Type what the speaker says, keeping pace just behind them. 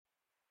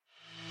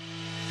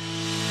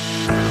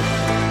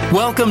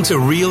Welcome to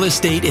Real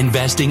Estate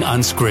Investing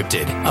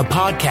Unscripted, a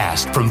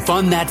podcast from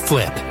Fund That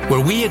Flip,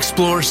 where we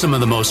explore some of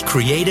the most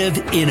creative,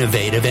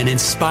 innovative, and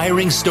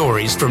inspiring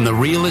stories from the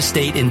real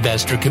estate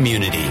investor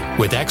community.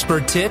 With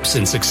expert tips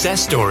and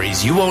success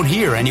stories you won't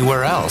hear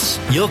anywhere else,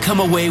 you'll come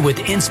away with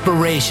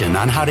inspiration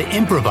on how to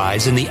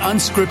improvise in the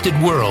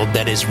unscripted world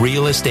that is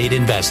real estate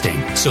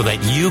investing so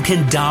that you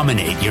can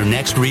dominate your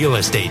next real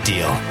estate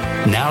deal.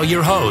 Now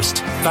your host,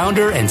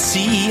 founder and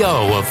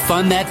CEO of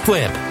Fund That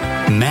Flip,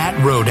 Matt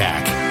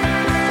Rodak.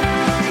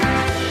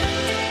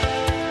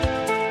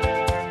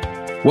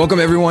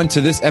 Welcome, everyone,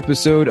 to this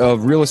episode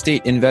of Real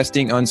Estate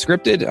Investing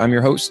Unscripted. I'm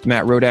your host,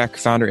 Matt Rodak,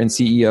 founder and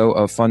CEO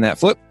of Fund That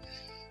Flip.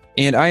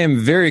 And I am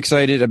very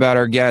excited about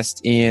our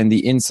guest and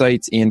the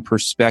insights and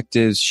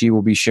perspectives she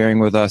will be sharing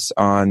with us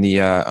on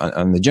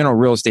the general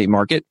real estate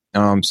market.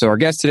 So our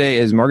guest today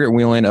is Margaret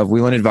Whelan of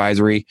Whelan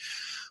Advisory,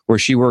 where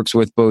she works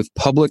with both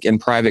public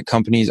and private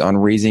companies on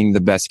raising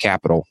the best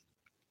capital.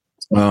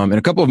 And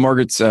a couple of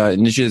Margaret's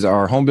niches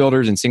are home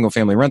builders and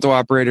single-family rental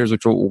operators,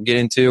 which we'll get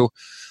into.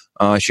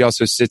 She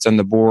also sits on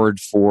the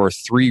board for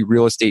 3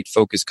 real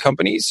estate-focused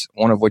companies,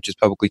 one of which is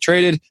publicly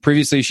traded.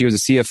 Previously, she was a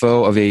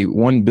CFO of a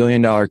 $1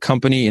 billion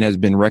company and has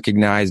been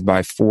recognized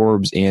by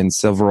Forbes and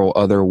several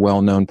other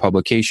well-known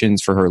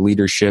publications for her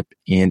leadership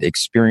and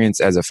experience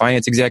as a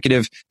finance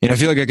executive. And I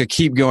feel like I could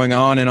keep going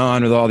on and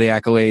on with all the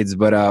accolades,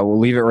 but we'll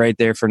leave it right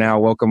there for now.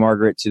 Welcome,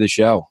 Margaret, to the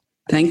show.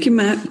 Thank you,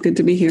 Matt. Good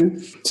to be here.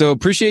 So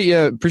appreciate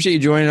you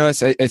joining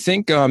us. I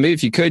think maybe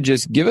if you could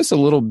just give us a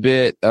little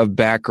bit of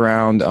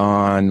background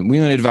on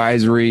Whelan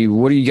Advisory.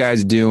 What are you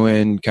guys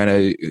doing? Kind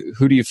of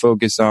who do you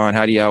focus on?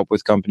 How do you help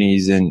with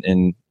companies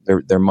and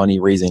their money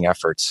raising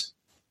efforts?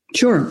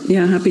 Sure.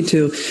 Yeah, happy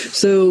to.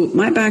 So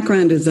my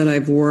background is that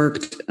I've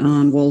worked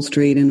on Wall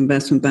Street in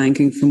investment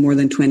banking for more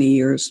than 20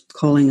 years,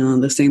 calling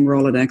on the same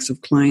Rolodex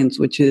of clients,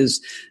 which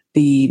is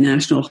the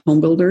national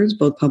home builders,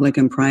 both public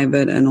and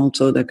private, and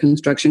also the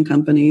construction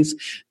companies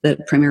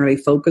that primarily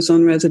focus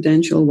on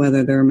residential,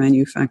 whether they're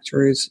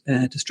manufacturers,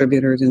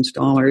 distributors,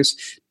 installers,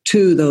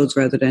 to those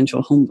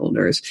residential home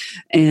builders.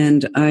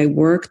 And I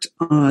worked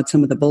at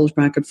some of the bulge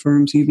bracket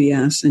firms,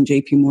 UBS and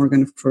JP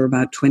Morgan, for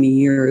about 20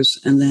 years.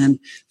 And then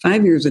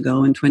 5 years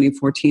ago, in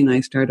 2014,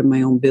 I started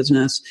my own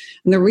business.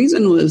 And the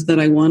reason was that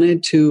I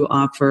wanted to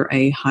offer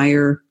a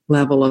higher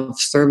level of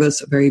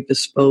service, a very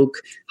bespoke,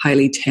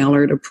 highly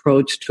tailored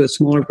approach to a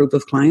smaller group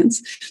of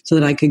clients so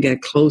that I could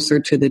get closer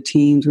to the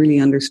teams, really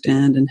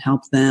understand and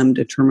help them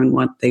determine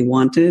what they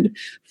wanted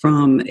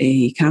from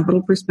a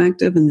capital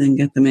perspective and then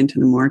get them into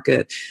the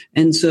market.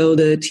 And so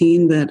the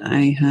team that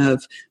I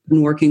have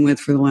been working with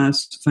for the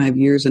last 5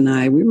 years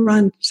we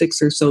run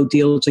 6 or so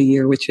deals a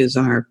year, which is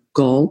our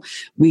goal.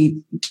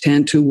 We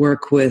tend to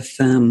work with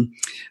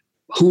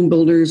home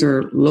builders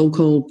or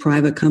local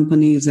private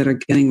companies that are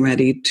getting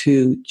ready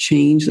to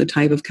change the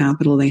type of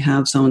capital they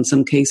have. So in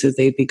some cases,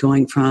 they'd be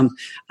going from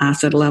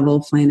asset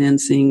level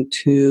financing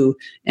to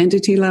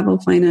entity level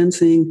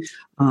financing,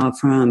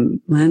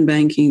 from land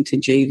banking to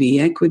JV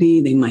equity.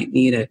 They might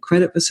need a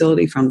credit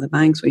facility from the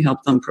banks. We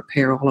help them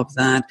prepare all of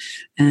that.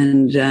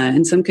 And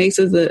in some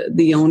cases,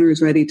 the owner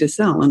is ready to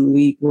sell. And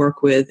we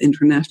work with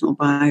international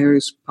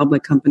buyers,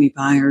 public company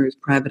buyers,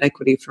 private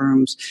equity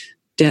firms,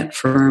 debt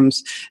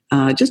firms,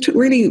 just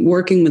really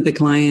working with the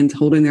client,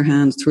 holding their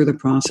hands through the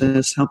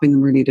process, helping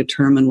them really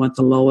determine what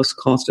the lowest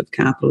cost of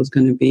capital is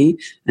going to be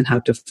and how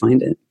to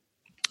find it.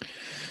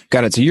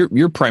 Got it. So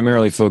you're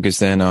primarily focused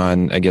then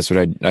on, I guess,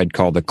 what I'd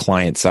call the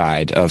client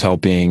side of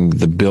helping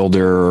the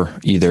builder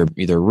either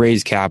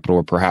raise capital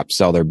or perhaps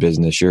sell their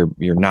business. You're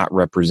not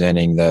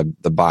representing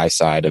the buy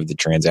side of the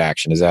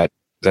transaction. Is that?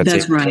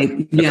 That's right.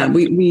 Okay. Yeah,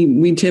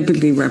 we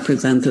typically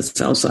represent the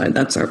sell side.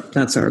 That's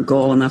our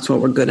goal, and that's what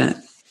we're good at.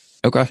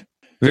 Okay.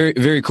 Very,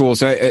 very cool.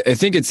 So I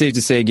think it's safe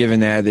to say,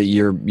 given that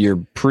you're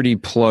pretty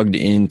plugged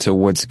into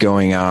what's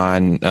going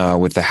on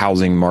with the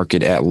housing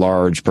market at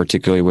large,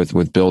 particularly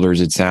with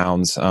builders, it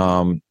sounds.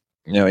 In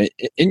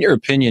your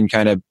opinion,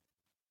 kind of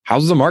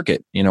how's the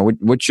market?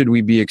 What should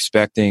we be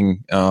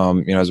expecting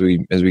as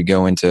we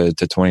go into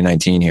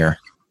 2019 here?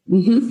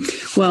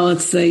 Mm-hmm. Well,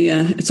 it's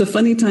a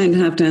funny time to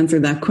have to answer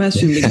that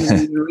question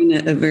because we're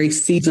in a very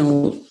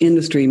seasonal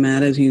industry,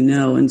 Matt, as you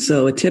know. And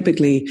so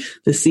typically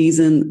the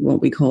season,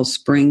 what we call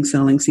spring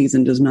selling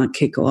season, does not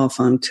kick off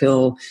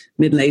until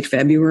mid-late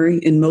February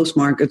in most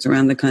markets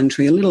around the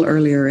country, a little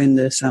earlier in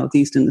the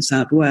Southeast and the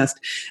Southwest.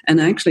 And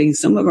actually,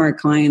 some of our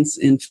clients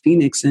in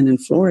Phoenix and in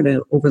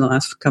Florida over the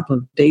last couple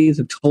of days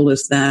have told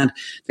us that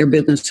their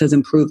business has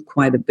improved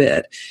quite a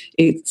bit.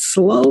 It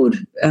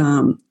slowed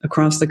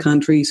across the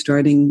country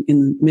starting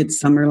in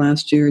midsummer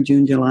last year,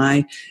 June,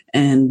 July,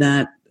 and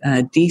that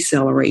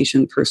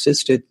deceleration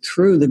persisted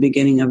through the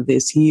beginning of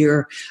this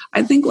year.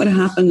 I think what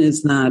happened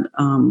is that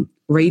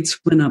rates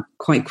went up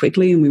quite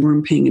quickly and we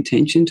weren't paying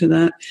attention to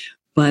that,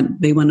 but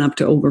they went up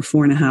to over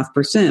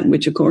 4.5%,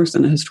 which of course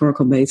on a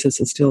historical basis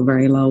is still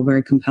very low,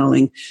 very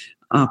compelling.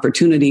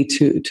 opportunity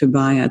to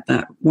buy at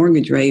that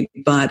mortgage rate.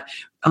 But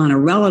on a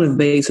relative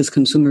basis,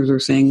 consumers are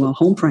saying, well,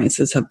 home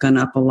prices have gone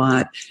up a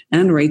lot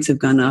and rates have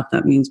gone up.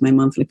 That means my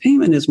monthly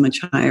payment is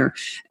much higher.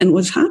 And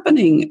what's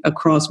happening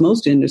across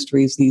most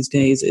industries these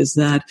days is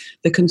that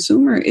the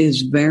consumer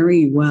is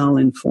very well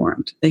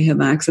informed. They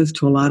have access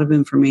to a lot of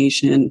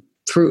information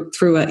through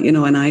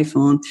an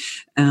iPhone.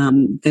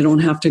 They don't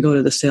have to go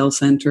to the sales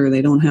center.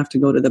 They don't have to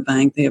go to the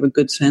bank. They have a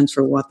good sense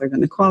for what they're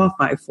going to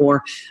qualify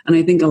for. And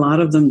I think a lot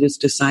of them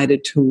just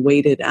decided to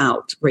wait it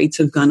out. Rates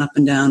have gone up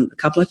and down a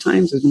couple of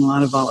times. There's been a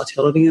lot of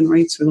volatility in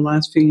rates for the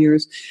last few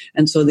years.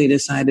 And so they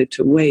decided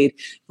to wait.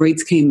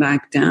 Rates came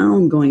back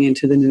down going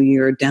into the new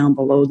year, down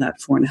below that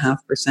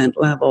 4.5%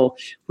 level,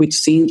 which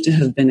seems to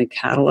have been a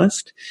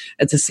catalyst.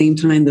 At the same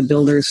time, the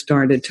builders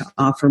started to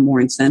offer more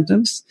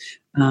incentives.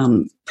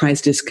 Price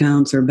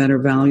discounts or better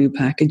value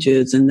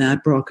packages, and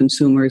that brought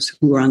consumers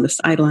who were on the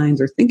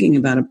sidelines or thinking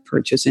about a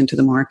purchase into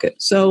the market.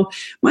 So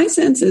my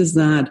sense is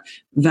that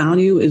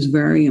value is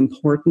very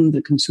important.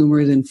 The consumer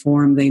is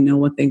informed. They know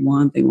what they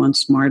want. They want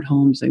smart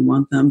homes. They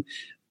want them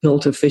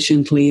built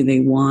efficiently. They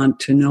want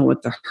to know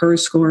what the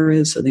HERS score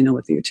is, so they know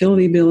what the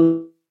utility bill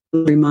is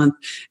every month,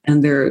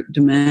 and they're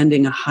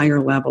demanding a higher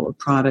level of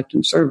product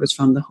and service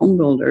from the home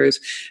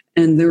builders.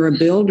 And there are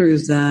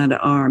builders that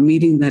are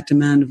meeting that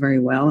demand very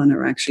well and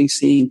are actually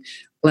seeing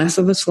less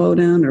of a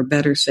slowdown or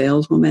better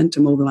sales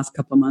momentum over the last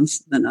couple of months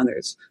than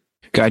others.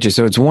 Gotcha.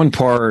 So it's one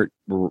part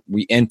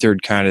we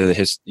entered kind of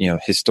the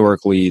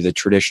historically the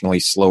traditionally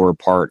slower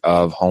part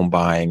of home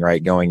buying,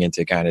 right? Going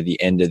into kind of the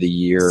end of the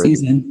year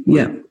season,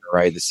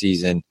 right? The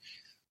season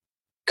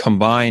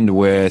combined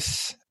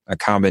with a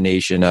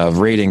combination of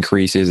rate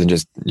increases and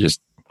just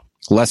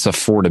less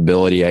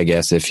affordability, I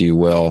guess, if you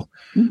will,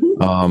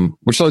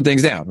 which slowed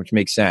things down, which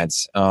makes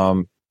sense.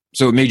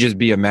 So it may just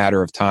be a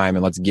matter of time,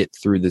 and let's get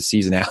through the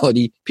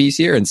seasonality piece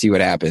here and see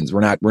what happens.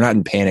 We're not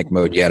in panic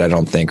mode yet, I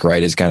don't think,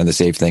 right? Is kind of the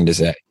safe thing to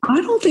say.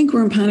 I don't think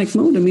we're in panic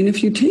mode. I mean,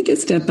 if you take a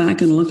step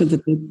back and look at the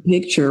big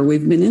picture,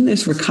 we've been in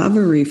this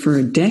recovery for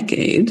a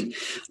decade,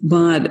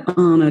 but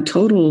on a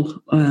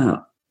total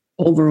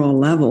overall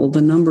level,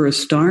 the number of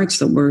starts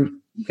that we're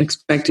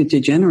expected to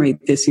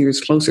generate this year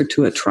is closer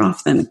to a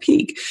trough than a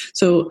peak.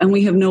 So, and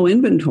we have no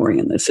inventory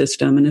in the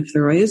system. And if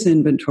there is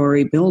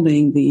inventory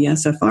building, the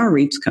SFR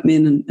REITs come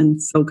in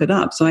and soak it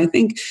up. So I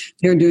think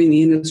they're doing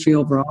the industry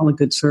overall a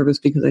good service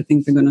because I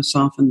think they're going to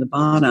soften the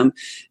bottom.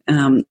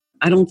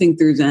 I don't think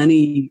there's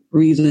any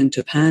reason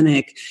to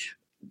panic.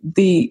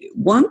 The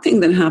one thing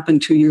that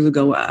happened 2 years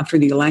ago after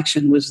the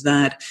election was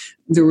that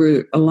there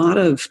were a lot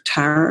of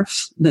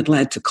tariffs that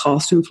led to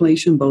cost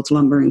inflation, both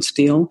lumber and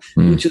steel,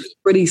 which is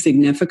pretty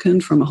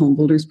significant from a home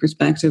builder's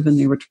perspective, and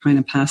they were trying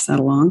to pass that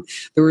along.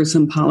 There were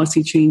some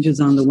policy changes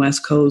on the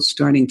West Coast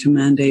starting to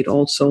mandate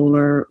all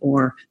solar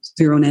or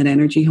zero net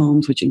energy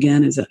homes, which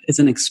again is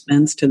an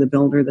expense to the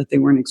builder that they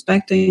weren't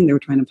expecting. They were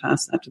trying to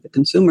pass that to the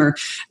consumer.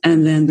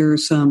 And then there are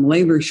some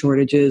labor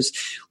shortages,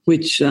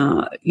 which,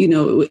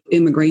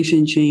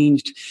 immigration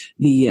changed.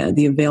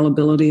 The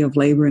availability of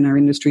labor in our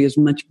industry is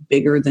much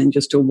bigger than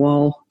just a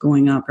wall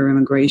going up or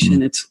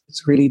immigration. It's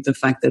really the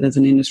fact that as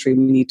an industry,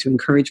 we need to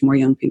encourage more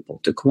young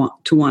people to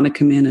want to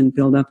come in and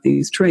build up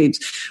these trades.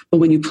 But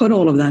when you put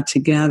all of that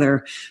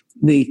together,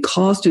 the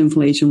cost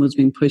inflation was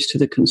being pushed to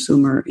the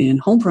consumer in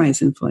home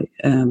price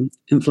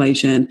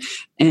inflation,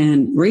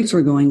 and rates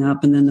were going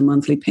up. And then the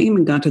monthly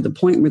payment got to the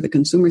point where the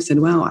consumer said,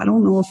 wow, I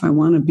don't know if I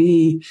want to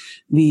be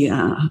the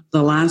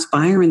last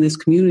buyer in this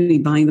community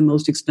buying the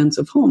most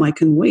expensive home. I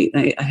can wait.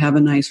 I have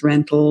a nice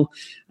rental.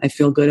 I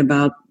feel good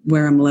about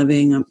where I'm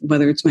living,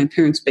 whether it's my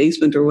parents'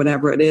 basement or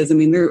whatever it is. I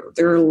mean, there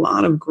are a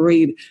lot of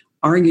great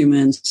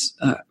arguments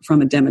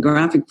from a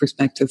demographic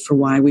perspective for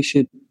why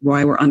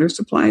we're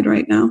undersupplied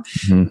right now.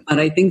 But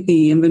I think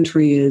the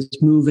inventory is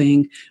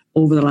moving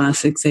over the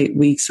last 6-8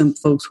 weeks. Some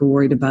folks were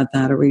worried about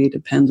that. It really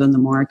depends on the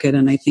market.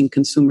 And I think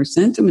consumer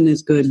sentiment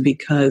is good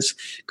because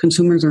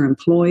consumers are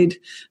employed.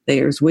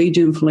 There's wage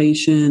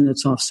inflation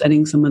that's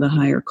offsetting some of the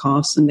higher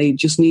costs, and they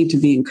just need to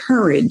be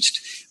encouraged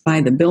by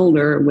the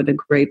builder with a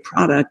great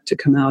product to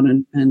come out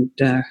and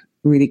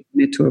really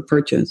commit to a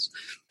purchase.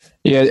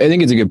 Yeah, I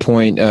think it's a good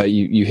point.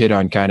 You hit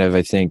on kind of,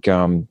 I think,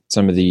 some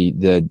of the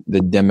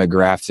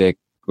demographic,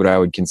 what I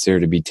would consider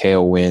to be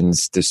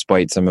tailwinds,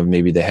 despite some of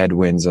maybe the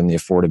headwinds on the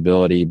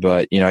affordability.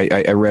 But,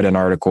 I read an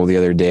article the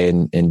other day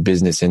in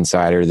Business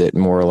Insider that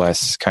more or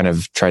less kind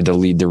of tried to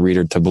lead the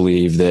reader to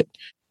believe that,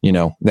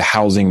 the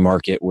housing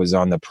market was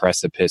on the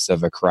precipice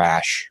of a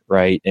crash,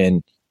 right?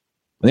 And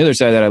on the other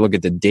side of that, I look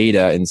at the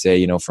data and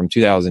say, from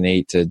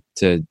 2008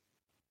 to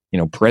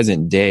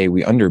present day,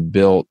 we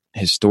underbuilt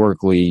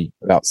historically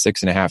about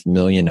 6.5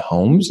 million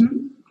homes.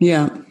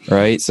 Yeah.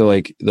 Right. So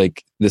like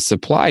the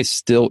supply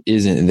still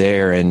isn't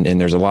there. And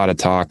there's a lot of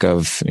talk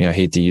of, I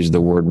hate to use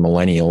the word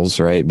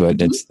millennials, right?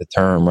 But it's the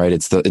term, right?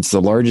 It's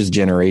the largest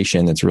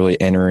generation that's really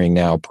entering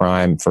now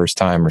prime first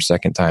time or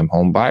second time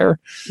home buyer.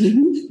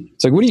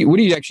 It's like, what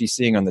are you actually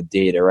seeing on the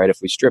data, right? If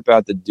we strip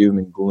out the doom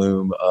and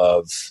gloom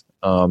of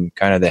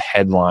kind of the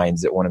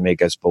headlines that want to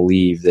make us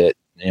believe that,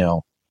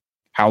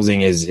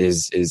 housing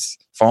is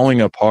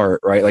falling apart,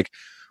 right? Like,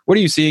 what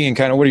are you seeing, and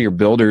kind of what are your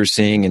builders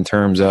seeing in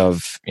terms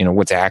of,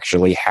 what's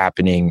actually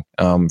happening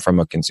from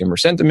a consumer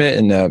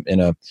sentiment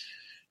and a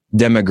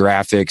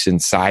demographics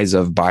and size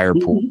of buyer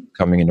pool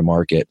coming into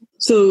market?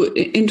 So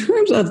in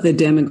terms of the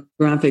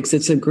demographics,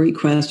 it's a great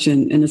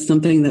question. And it's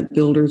something that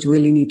builders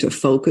really need to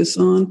focus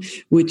on,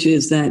 which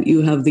is that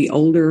you have the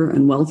older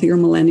and wealthier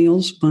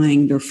millennials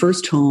buying their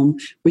first home,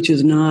 which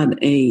is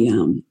not a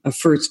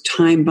first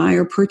time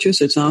buyer purchase.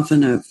 It's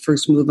often a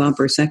first move up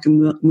or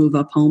second move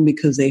up home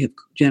because they have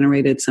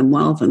generated some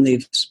wealth and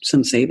they've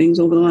some savings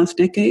over the last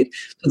decade.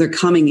 So they're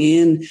coming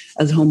in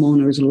as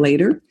homeowners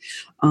later.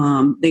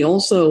 They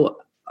also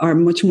are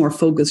much more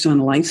focused on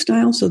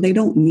lifestyle. So they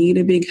don't need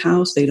a big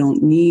house. They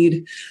don't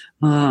need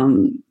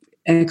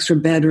extra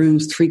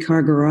bedrooms,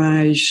 3-car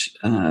garage,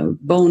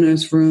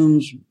 bonus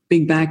rooms,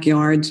 big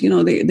backyards.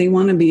 They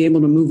want to be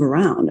able to move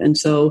around. And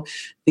so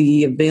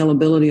the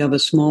availability of a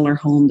smaller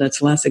home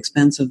that's less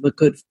expensive but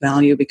good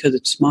value because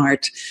it's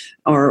smart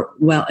or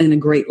well in a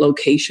great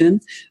location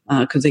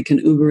because they can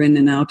Uber in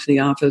and out to the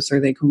office or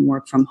they can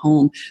work from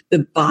home. The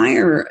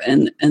buyer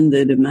and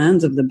the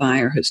demands of the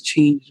buyer has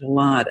changed a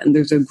lot. And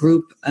there's a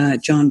group,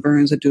 John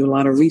Burns, that do a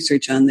lot of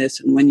research on this.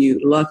 And when you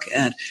look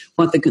at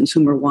what the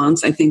consumer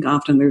wants, I think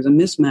often there's a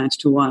mismatch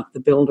to what the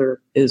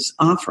builder is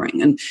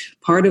offering. And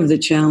part of the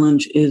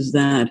challenge is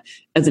that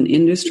as an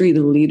industry,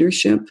 the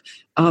leadership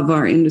of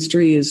our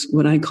industry is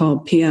what I call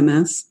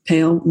PMS,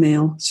 pale,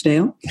 male,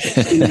 stale.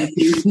 And I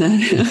think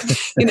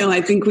that,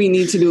 I think we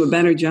need to do a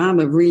better job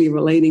of really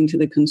relating to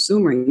the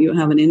consumer. You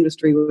have an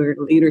industry where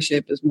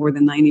leadership is more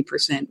than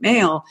 90%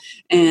 male,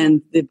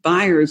 and the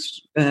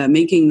buyers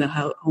making the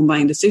home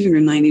buying decision are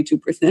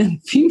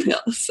 92%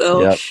 female.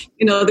 So,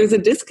 there's a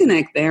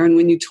disconnect there. And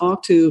when you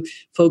talk to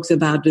folks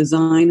about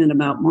design and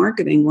about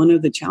marketing, one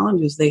of the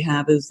challenges they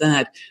have is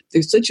that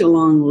there's such a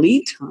long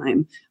lead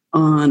time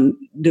on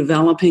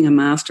developing a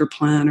master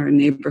plan or a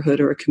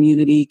neighborhood or a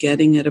community,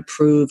 getting it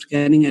approved,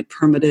 getting it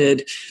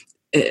permitted,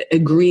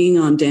 agreeing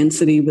on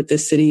density with the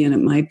city, and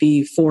it might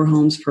be 4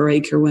 homes per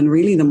acre when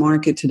really the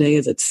market today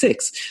is at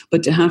 6.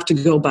 But to have to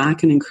go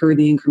back and incur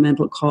the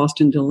incremental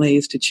cost and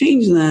delays to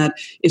change that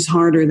is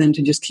harder than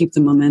to just keep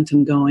the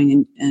momentum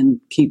going and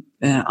keep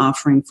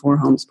offering 4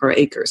 homes per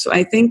acre. So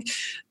I think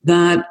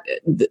that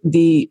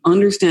the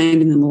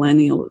understanding the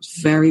millennial is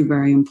very,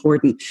 very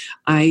important.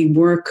 I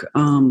work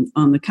on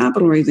the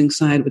capital raising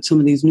side with some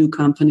of these new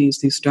companies,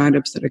 these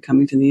startups that are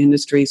coming to the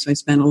industry. So I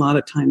spend a lot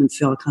of time in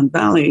Silicon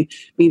Valley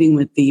meeting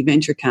with the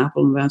venture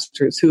capital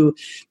investors who,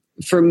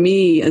 for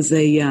me, as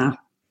a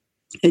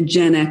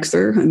Gen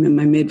Xer, I'm in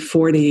my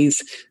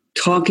mid-40s,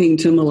 talking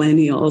to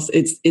millennials,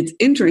 it's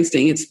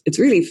interesting. It's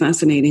really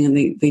fascinating,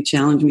 and they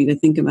challenge me to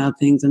think about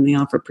things, and they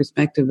offer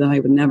perspective that I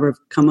would never have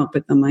come up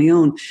with on my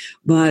own.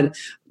 But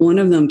one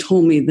of them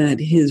told me that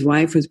his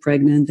wife was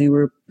pregnant. They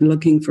were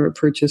looking for a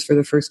purchase for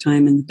the first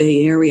time in the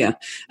Bay Area,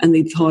 and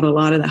they thought a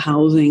lot of the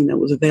housing that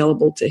was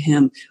available to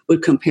him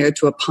would compare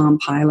to a Palm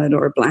Pilot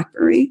or a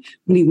BlackBerry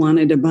when he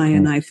wanted to buy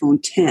an iPhone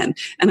 10.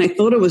 And I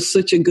thought it was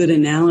such a good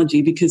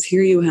analogy because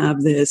here you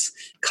have this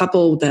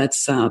couple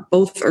that's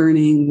both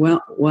earning,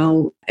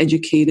 well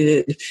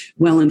educated,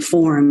 well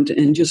informed,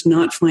 and just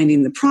not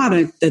finding the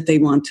product that they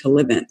want to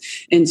live in.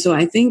 And so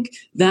I think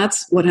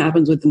that's what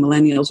happens with the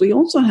millennials. We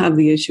also have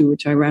the issue,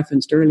 which I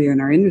referenced earlier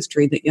in our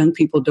industry, that young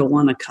people don't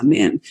want to come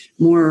in.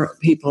 More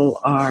people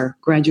are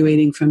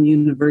graduating from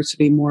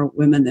university. More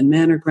women than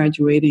men are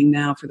graduating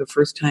now for the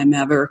first time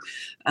ever.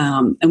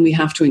 And we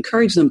have to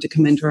encourage them to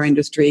come into our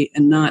industry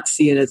and not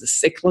see it as a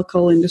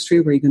cyclical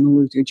industry where you're going to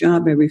lose your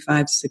job every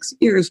 5-6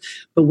 years,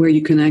 but where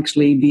you can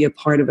actually be a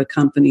part of a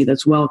company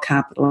that's well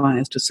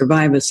capitalized to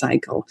survive a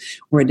cycle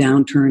or a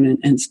downturn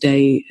and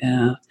stay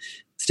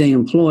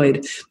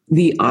employed.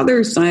 The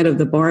other side of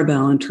the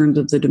barbell in terms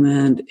of the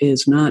demand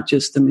is not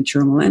just the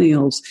mature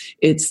millennials,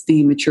 it's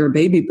the mature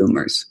baby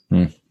boomers.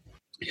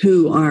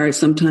 Who are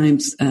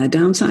sometimes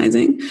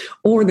downsizing,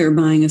 or they're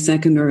buying a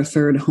second or a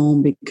third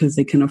home because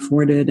they can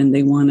afford it and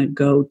they want to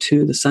go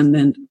to the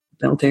Sun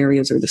Belt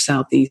areas or the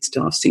Southeast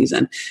off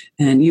season.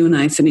 And you and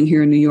I sitting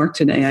here in New York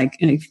today,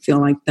 I feel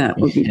like that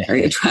would be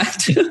very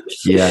attractive.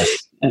 Yes.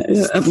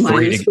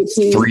 Minus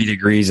 3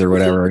 degrees or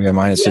whatever. Yeah,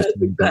 minus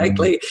 15.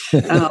 Exactly.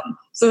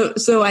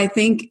 So I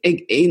think,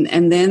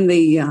 and then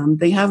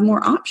they have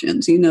more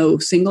options.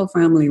 Single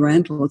family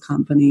rental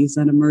companies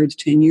that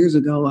emerged 10 years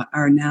ago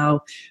are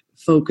now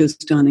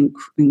focused on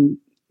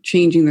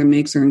changing their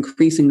mix or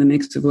increasing the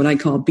mix of what I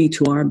call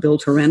B2R,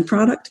 build to rent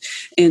product.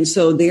 And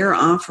so they're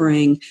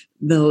offering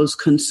those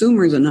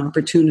consumers an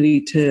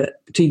opportunity to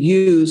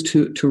use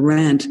to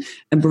rent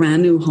a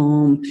brand new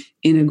home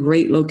in a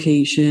great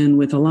location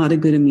with a lot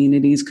of good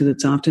amenities, because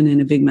it's often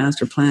in a big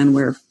master plan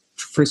where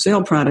for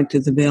sale product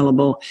is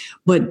available,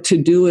 but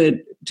to do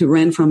it, to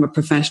rent from a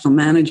professional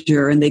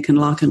manager, and they can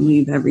lock and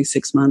leave every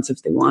 6 months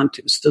if they want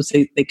to. So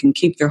they can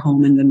keep their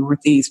home in the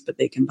Northeast, but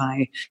they can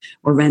buy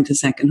or rent a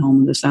second home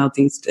in the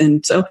Southeast.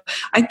 And so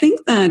I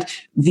think that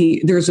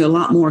there's a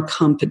lot more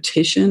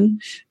competition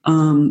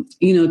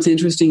It's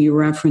interesting you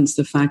referenced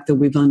the fact that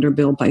we've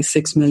underbuilt by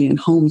 6 million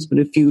homes, but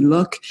if you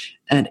look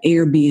at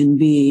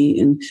Airbnb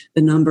and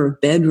the number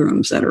of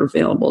bedrooms that are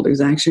available,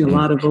 there's actually a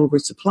lot of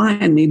oversupply,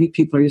 and maybe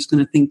people are just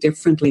going to think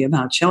differently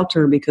about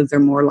shelter because they're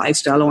more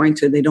lifestyle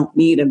oriented. They don't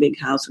need a big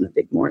house and a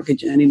big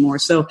mortgage anymore.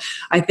 So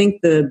I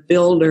think the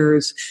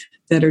builders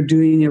that are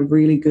doing a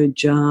really good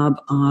job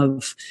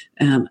of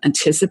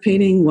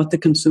anticipating what the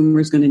consumer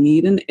is going to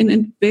need. And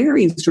it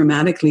varies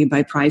dramatically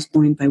by price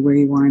point, by where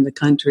you are in the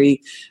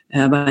country,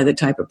 by the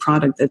type of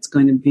product that's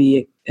going to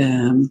be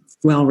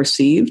well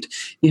received.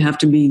 You have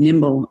to be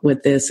nimble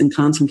with this and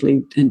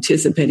constantly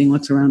anticipating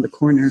what's around the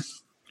corner.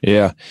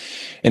 Yeah.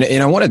 And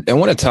I want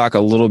to talk a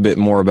little bit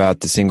more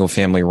about the single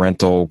family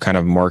rental kind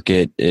of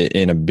market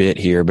in a bit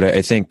here. But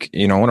I think,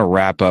 I want to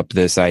wrap up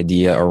this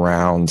idea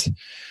around,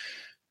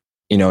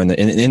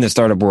 in the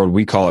startup world,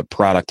 we call it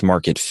product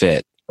market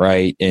fit,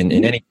 right? And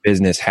any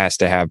business has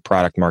to have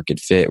product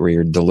market fit where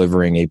you're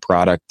delivering a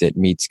product that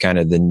meets kind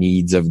of the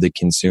needs of the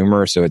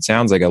consumer. So it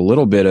sounds like a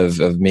little bit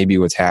of maybe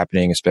what's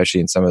happening, especially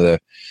in some of the,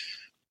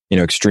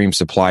 extreme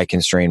supply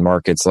constrained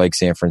markets like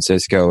San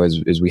Francisco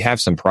is we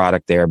have some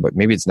product there, but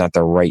maybe it's not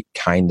the right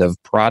kind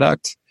of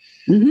product.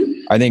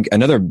 I think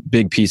another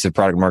big piece of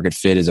product market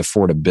fit is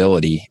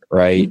affordability,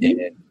 right?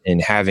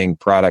 And having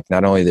product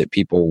not only that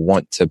people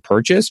want to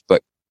purchase,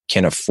 but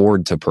can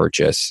afford to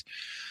purchase.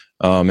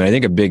 And I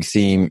think a big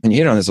theme, and you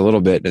hit on this a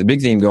little bit, the big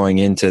theme going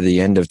into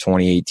the end of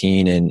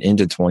 2018 and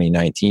into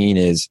 2019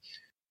 is,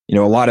 a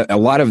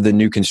lot of the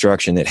new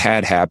construction that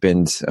had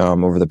happened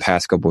over the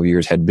past couple of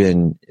years had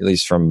been, at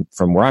least from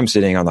where I'm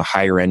sitting, on the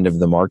higher end of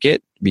the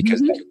market, because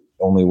that's the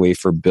only way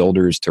for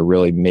builders to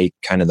really make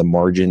kind of the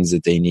margins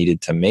that they needed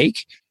to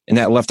make. And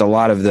that left a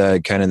lot of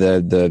the kind of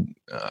the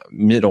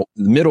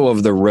middle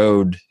of the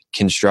road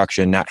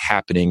construction not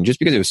happening just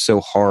because it was so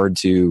hard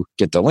to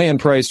get the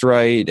land priced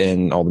right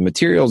and all the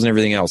materials and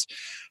everything else.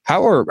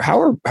 How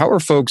are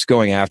folks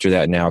going after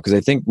that now? Because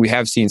I think we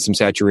have seen some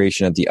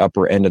saturation at the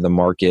upper end of the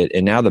market,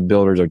 and now the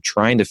builders are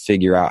trying to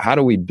figure out how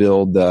do we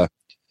build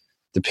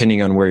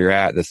depending on where you're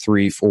at, the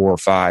 $300,000,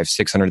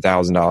 $400,000, $500,000,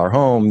 $600,000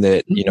 home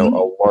that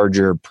a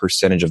larger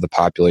percentage of the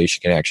population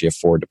can actually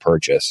afford to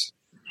purchase.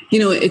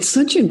 It's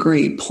such a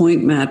great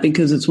point, Matt,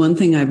 because it's one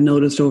thing I've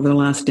noticed over the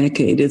last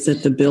decade is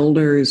that the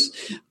builders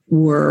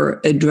were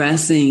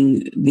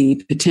addressing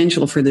the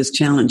potential for this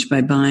challenge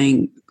by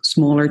buying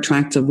smaller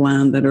tracts of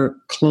land that are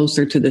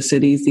closer to the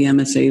cities, the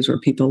MSAs where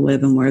people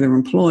live and where they're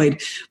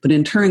employed. But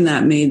in turn,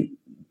 that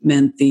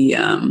meant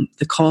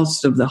the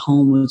cost of the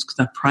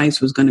the price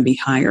was going to be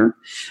higher,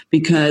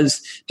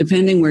 because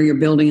depending where you're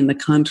building in the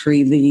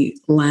country, the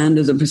land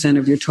as a percent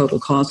of your total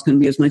cost can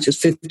be as much as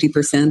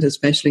 50%,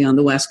 especially on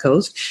the West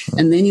Coast.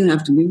 And then you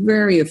have to be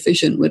very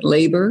efficient with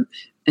labor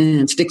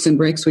and sticks and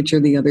bricks, which are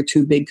the other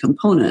two big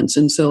components.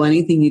 And so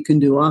anything you can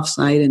do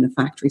offsite in a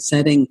factory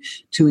setting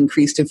to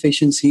increase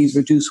efficiencies,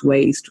 reduce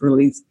waste,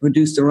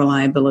 reduce the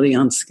reliability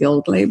on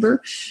skilled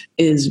labor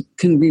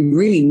can be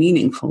really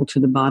meaningful to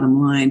the bottom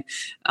line.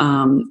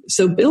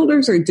 So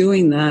builders are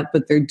doing that,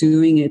 but they're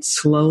doing it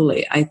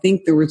slowly. I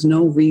think there was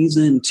no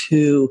reason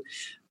to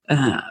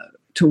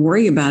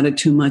worry about it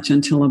too much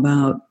until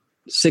about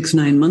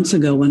 6-9 months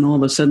ago, when all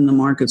of a sudden the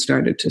market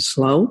started to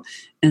slow,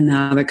 and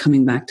now they're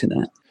coming back to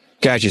that.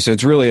 Gotcha. So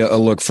it's really a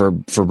look for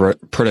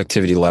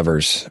productivity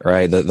levers,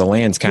 right? The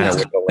land's kind of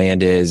what the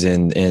land is,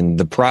 and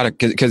the product,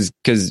 because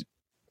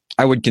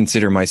I would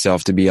consider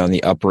myself to be on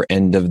the upper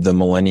end of the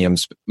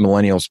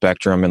millennial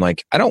spectrum, and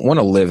I don't want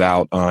to live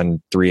out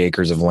on 3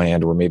 acres of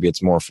land where maybe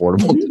it's more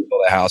affordable to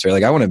build a house,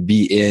 right? I want to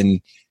be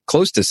in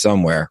close to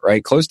somewhere,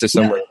 right? Close to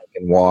somewhere I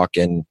can walk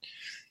and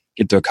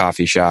get to a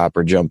coffee shop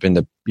or jump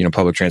into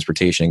public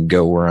transportation and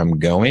go where I'm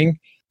going.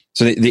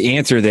 So the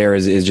answer there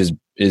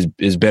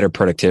is better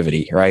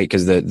productivity, right?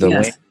 Because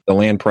the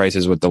land price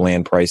is what the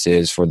land price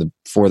is for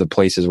the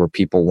places where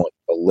people want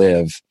to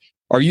live.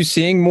 Are you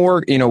seeing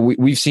more?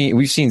 We've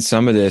seen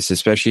some of this,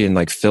 especially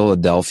in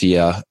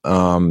Philadelphia,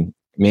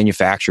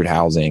 manufactured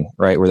housing,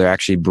 right, where they're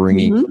actually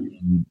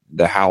bringing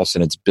the house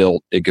and it's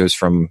built. It goes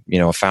from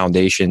a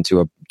foundation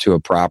to a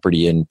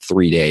property in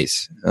 3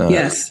 days.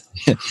 Yes.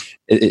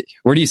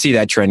 Where do you see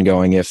that trend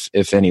going,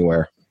 if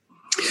anywhere?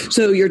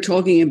 So you're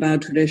talking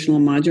about traditional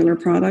modular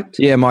product?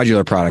 Yeah,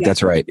 modular product. Yeah.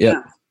 That's right. Yep.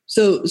 Yeah.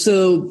 So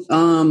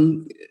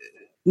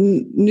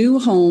new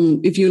home,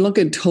 if you look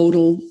at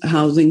total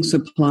housing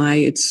supply,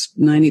 it's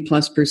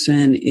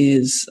 90+%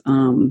 is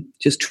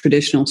just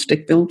traditional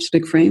stick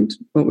framed,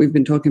 what we've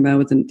been talking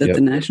about that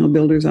the national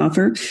builders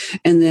offer.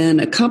 And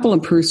then a couple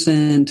of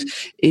percent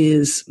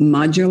is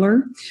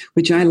modular,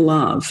 which I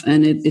love.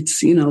 And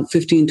it's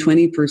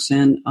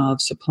 15-20%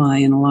 of supply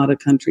in a lot of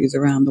countries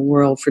around the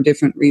world for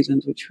different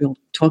reasons, which we'll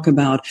talk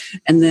about.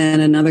 And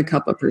then another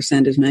couple of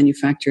percent is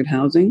manufactured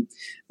housing.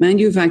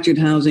 Manufactured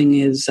housing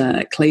is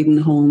Clayton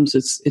homes.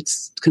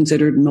 It's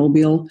considered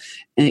mobile,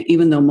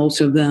 even though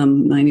most of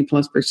them,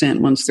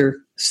 90+%, once they're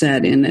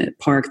set in a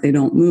park, they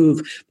don't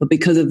move. But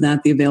because of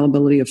that, the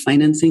availability of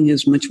financing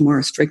is much more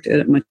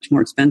restricted, much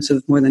more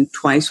expensive, more than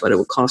twice what it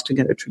would cost to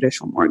get a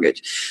traditional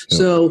mortgage. Yep.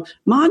 So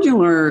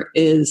modular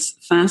is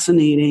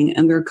fascinating.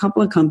 And there are a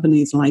couple of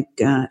companies like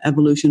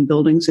Evolution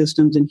Building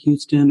Systems in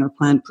Houston or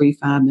Plant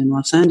Prefab in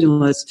Los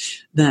Angeles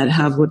that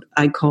have what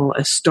I call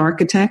a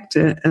starchitect,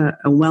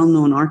 a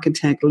well-known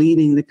architect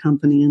leading the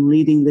company and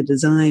leading the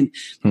design.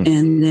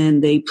 And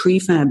then they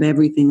prefab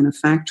everything in a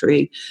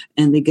factory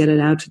and they get it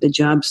out to the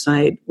job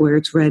site where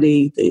it's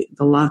ready.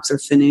 The lots are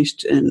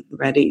finished and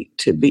ready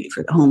to be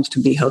for the homes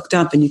to be hooked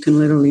up. And you can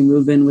literally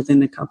move in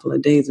within a couple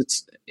of days.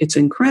 It's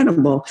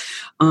incredible.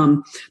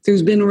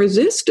 There's been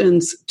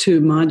resistance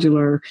to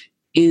modular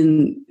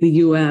in the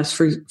U.S.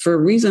 for a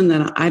reason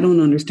that I don't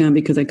understand,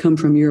 because I come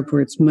from Europe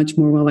where it's much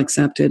more well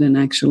accepted and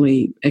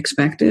actually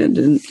expected,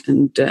 and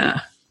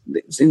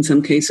in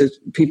some cases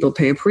people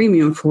pay a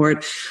premium for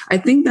it. I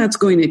think that's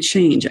going to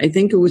change. I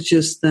think it was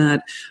just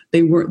that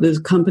the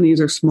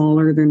companies are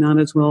smaller, they're not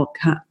as well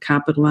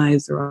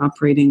capitalized, they're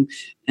operating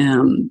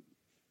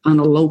on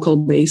a local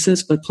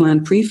basis, but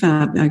Plant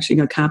Prefab actually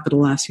got capital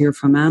last year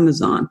from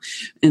Amazon,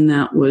 and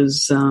that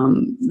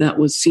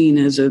was seen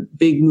as a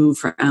big move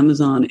for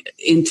Amazon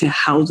into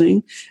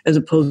housing, as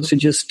opposed to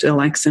just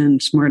Alexa and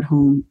smart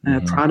home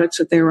products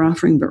that they were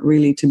offering, but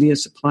really to be a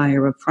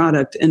supplier of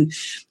product. And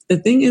the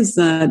thing is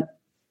that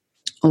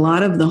a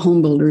lot of the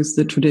home builders,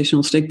 the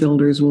traditional stick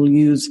builders, will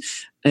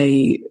use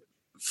a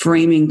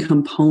framing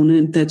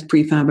component that's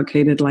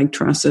prefabricated, like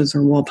trusses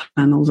or wall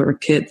panels or a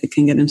kit that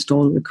can get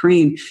installed with a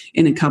crane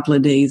in a couple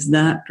of days.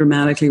 That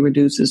dramatically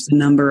reduces the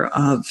number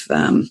of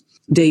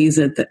days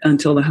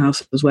until the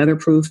house is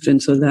weatherproofed,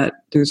 and so that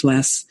there's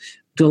less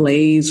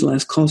delays,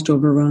 less cost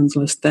overruns,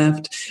 less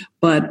theft.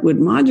 But with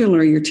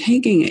modular, you're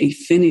taking a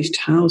finished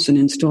house and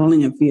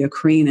installing it via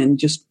crane and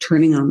just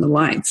turning on the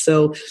lights.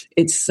 So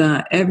it's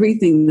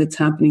everything that's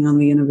happening on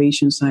the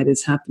innovation side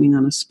is happening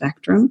on a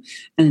spectrum,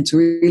 and it's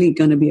really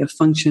going to be a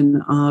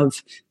function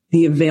of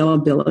the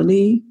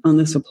availability on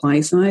the supply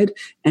side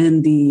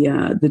and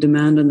the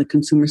demand on the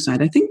consumer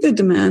side. I think the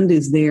demand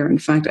is there. In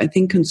fact, I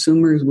think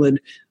consumers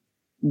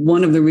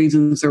one of the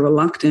reasons they're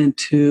reluctant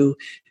to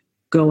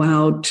go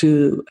out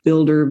to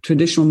build a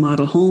traditional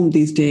model home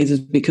these days is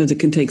because it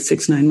can take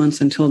 6-9 months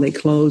until they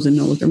close and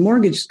know what their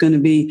mortgage is going to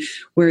be.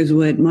 Whereas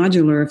with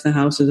modular, if the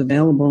house is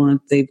available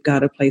and they've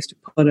got a place to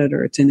put it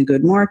or it's in a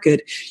good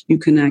market, you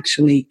can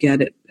actually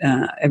get it,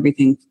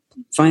 everything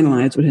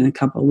finalized within a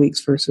couple of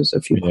weeks versus a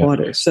few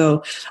quarters.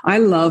 So I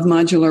love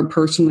modular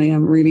personally.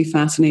 I'm really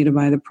fascinated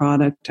by the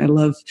product. I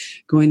love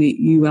going to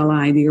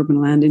ULI, the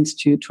Urban Land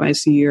Institute,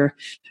 twice a year.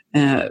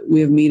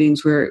 We have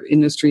meetings where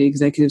industry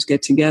executives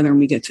get together and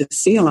we get to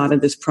see a lot of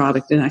this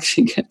product that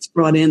actually gets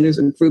brought in. There's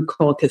a group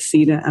called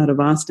Casita out of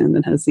Austin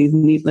that has these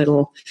neat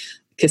little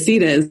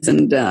casitas,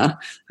 and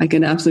I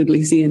can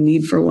absolutely see a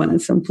need for one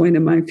at some point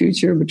in my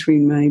future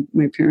between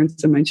my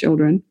parents and my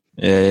children.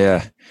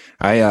 Yeah.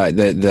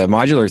 The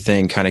modular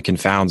thing kind of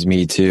confounds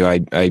me too.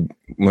 I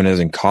when I was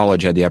in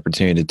college, had the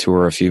opportunity to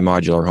tour a few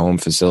modular home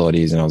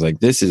facilities, and I was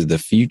like, this is the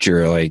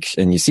future. Like,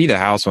 and you see the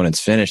house when it's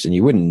finished and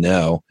you wouldn't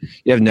know.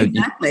 You have no,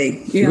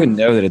 exactly. You wouldn't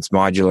know that it's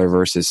modular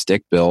versus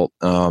stick built,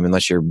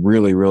 unless you're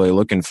really, really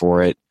looking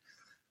for it.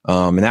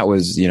 And that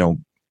was,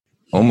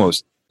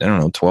 almost,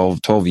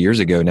 12 years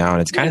ago now.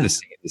 And it's kind of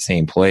the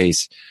same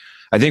place.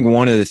 I think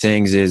one of the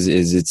things is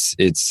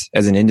it's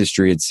as an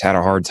industry, it's had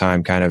a hard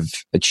time kind of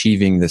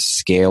achieving the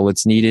scale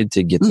it's needed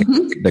to get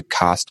the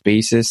cost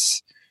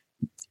basis,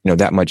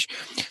 that much.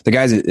 The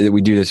guys that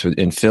we do this with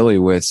in Philly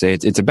with say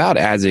it's about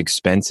as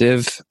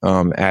expensive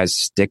as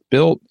stick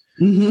built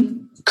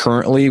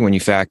currently when you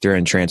factor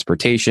in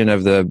transportation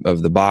of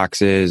the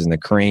boxes and the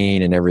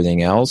crane and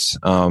everything else.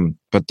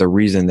 But the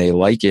reason they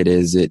like it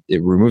is it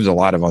removes a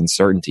lot of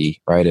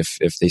uncertainty, right?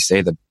 If they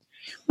say the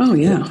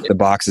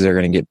boxes are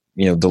going to get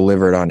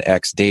delivered on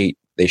X date,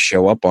 they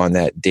show up on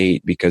that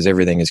date because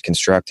everything is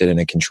constructed in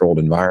a controlled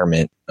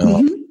environment. So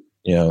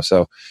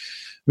it'll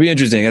be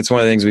interesting. That's one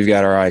of the things we've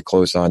got our eye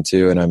close on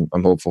too, and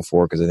I'm hopeful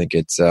for, because I think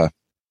it's an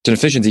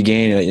efficiency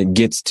gain, and it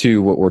gets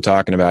to what we're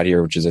talking about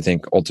here, which is I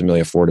think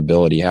ultimately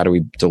affordability. How do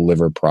we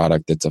deliver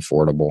product that's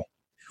affordable?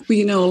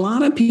 Well, a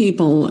lot of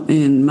people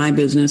in my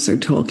business are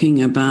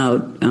talking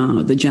about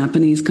the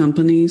Japanese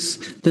companies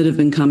that have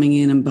been coming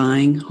in and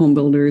buying home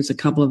builders. A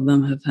couple of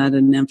them have had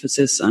an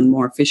emphasis on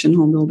more efficient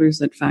home builders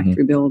that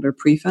factory build or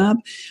prefab.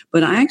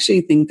 But I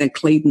actually think that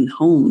Clayton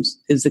Homes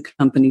is the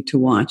company to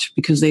watch,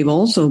 because they've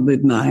also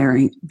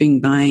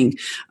been buying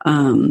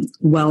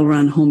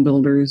well-run home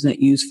builders that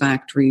use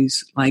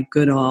factories like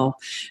Goodall,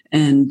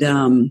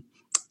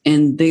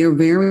 and they are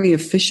very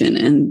efficient.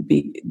 And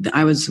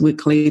I was with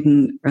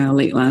Clayton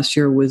late last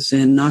year, was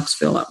in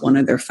Knoxville at one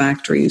of their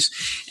factories.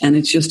 And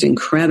it's just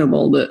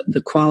incredible,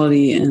 the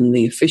quality and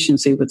the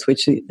efficiency with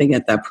which they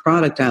get that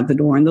product out the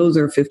door. And those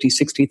are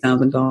 $50,000,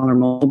 $60,000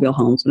 mobile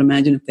homes. But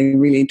imagine if they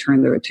really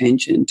turn their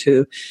attention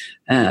to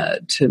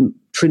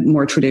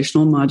more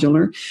traditional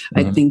modular.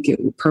 I think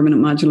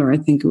permanent modular, I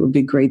think it would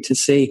be great to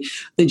see.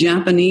 The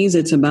Japanese,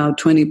 it's about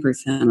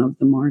 20% of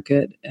the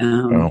market.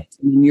 In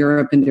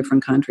Europe, in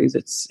different countries,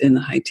 it's in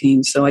the high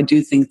teens. So I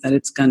do think that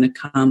it's going to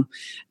come.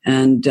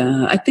 And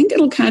I think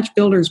it'll catch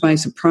builders by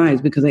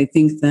surprise, because I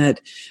think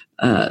that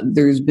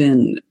there's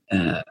been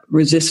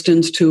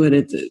resistance to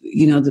it.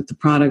 That the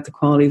product, the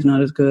quality is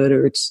not as good,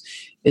 or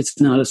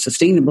it's not as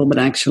sustainable, but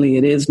actually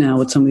it is now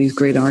with some of these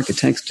great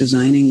architects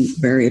designing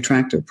very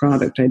attractive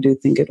product. I do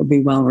think it'll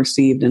be well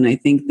received. And I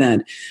think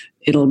that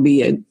it'll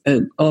be an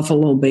awful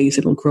low base.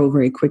 It'll grow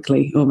very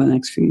quickly over the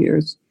next few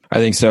years. I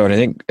think so.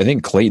 And I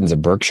think Clayton's a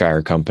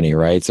Berkshire company,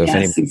 right? So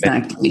yes, if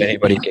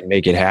anybody can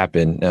make it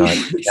happen,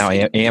 now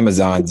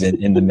Amazon's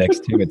in the mix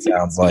too, it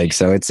sounds like.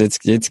 So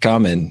it's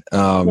coming.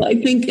 Well, I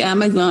think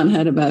Amazon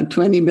had about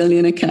 20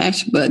 billion of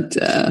cash, but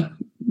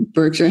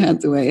Berkshire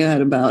Hathaway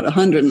had about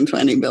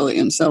 120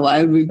 billion. So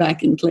I would be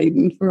back in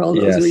Clayton for all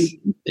those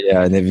reasons.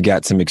 Yeah, and they've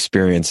got some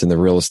experience in the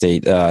real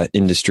estate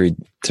industry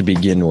to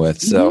begin with.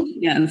 So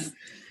yes.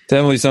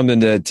 Definitely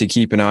something to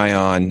keep an eye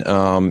on.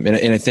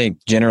 And I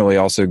think generally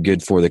also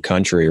good for the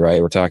country,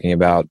 right? We're talking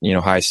about,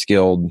 high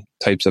skilled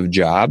types of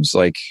jobs.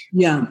 Like,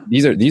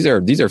 these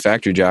are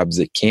factory jobs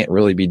that can't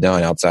really be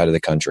done outside of the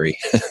country.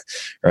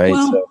 Right.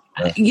 Well,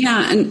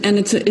 and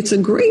it's a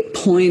great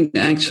point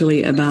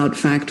actually about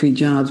factory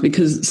jobs,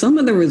 because some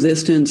of the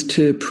resistance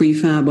to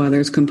prefab,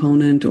 whether it's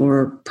component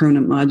or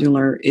permanent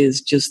modular,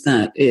 is just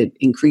that it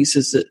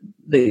increases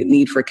the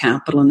need for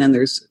capital, and then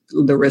there's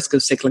the risk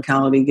of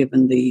cyclicality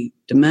given the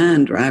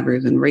demand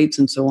drivers and rates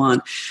and so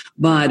on.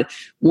 But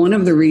one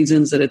of the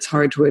reasons that it's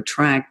hard to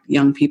attract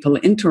young people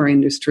into our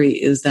industry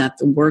is that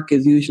the work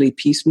is usually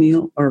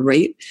piecemeal or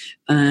rate.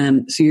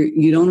 So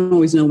you don't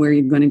always know where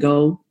you're going to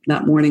go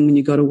that morning when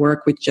you go to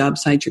work, which job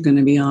site you're going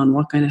to be on,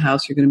 what kind of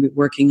house you're going to be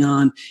working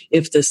on,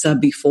 if the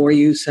sub before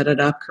you set it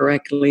up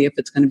correctly, if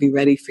it's going to be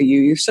ready for you.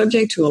 You're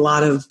subject to a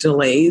lot of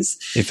delays.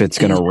 If it's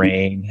going to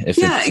rain.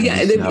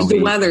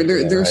 The weather.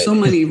 There's so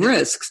many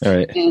risks.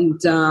 Right.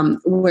 And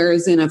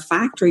whereas in a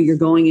factory, you're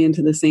going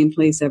into the same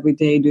place every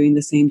day, doing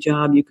the same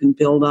job. You can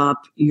build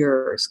up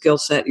your skill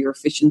set, your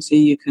efficiency.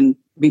 You can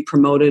be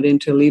promoted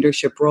into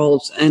leadership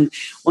roles. And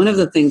one of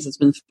the things that's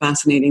been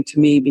fascinating to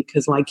me,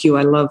 because like you,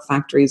 I love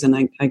factories, and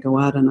I go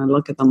out and I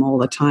look at them all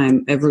the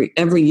time,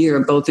 every year,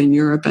 both in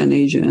Europe and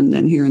Asia, and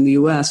then here in the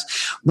US.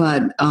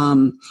 But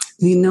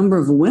the number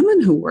of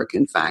women who work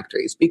in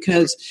factories,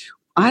 because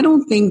I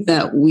don't think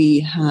that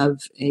we have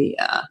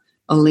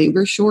a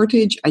labor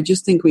shortage. I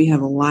just think we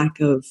have a lack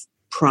of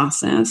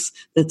process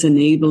that's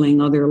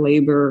enabling other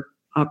labor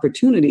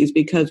opportunities,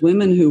 because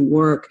women who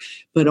work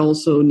but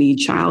also need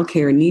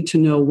childcare need to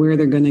know where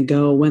they're going to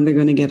go, when they're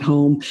going to get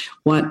home,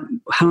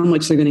 how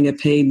much they're going to get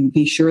paid,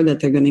 be sure that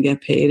they're going to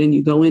get paid. And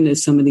you go into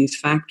some of these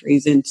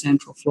factories in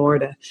Central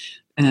Florida.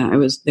 I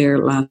was there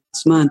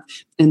last month,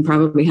 and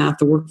probably half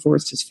the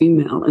workforce is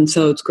female. And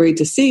so it's great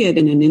to see it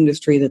in an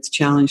industry that's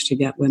challenged to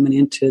get women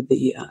into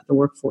the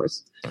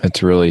workforce.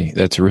 That's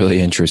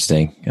really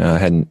interesting. I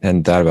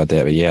hadn't thought about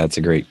that, but yeah, it's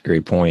a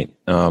great point.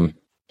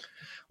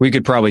 We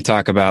could probably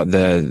talk about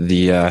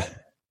the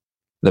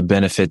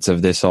benefits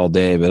of this all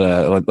day,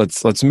 but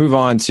let's move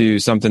on to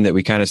something that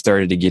we kind of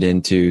started to get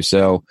into.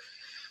 So,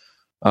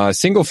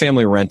 single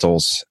family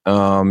rentals.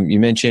 You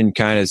mentioned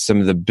kind of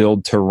some of the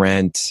build to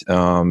rent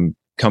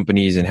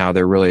companies and how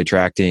they're really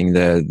attracting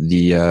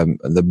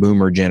the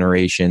boomer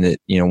generation that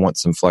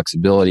wants some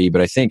flexibility.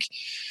 But I think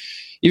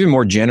even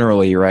more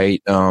generally,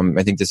 right?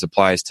 I think this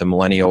applies to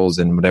millennials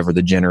and whatever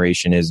the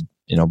generation is,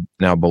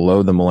 now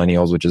below the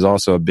millennials, which is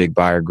also a big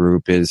buyer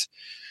group. Is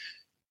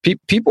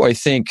people, I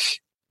think,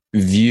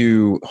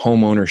 view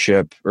home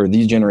ownership, or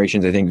these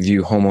generations, I think,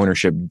 view home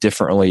ownership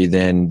differently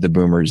than the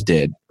boomers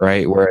did,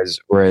 right?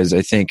 Whereas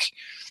I think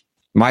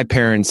my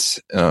parents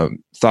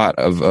thought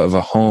of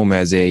a home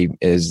as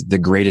the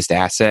greatest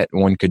asset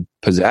one could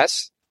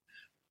possess.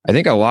 I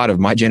think a lot of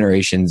my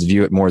generations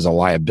view it more as a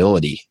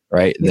liability,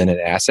 right, than an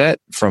asset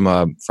from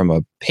a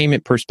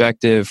payment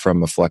perspective,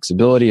 from a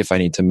flexibility. If I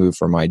need to move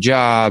for my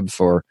job,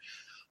 for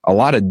a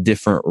lot of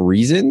different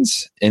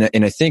reasons, and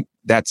I think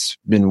that's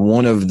been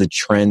one of the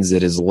trends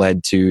that has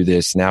led to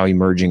this now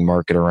emerging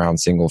market around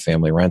single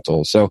family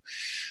rentals. So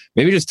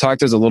maybe just talk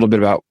to us a little bit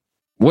about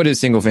what is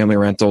single family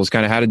rentals,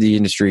 kind of how did the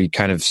industry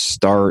kind of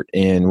start,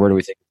 and where do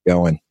we think it's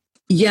going?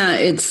 Yeah,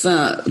 it's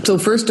so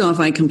first off,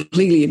 I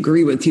completely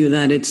agree with you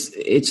that it's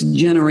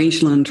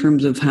generational in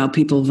terms of how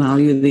people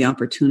value the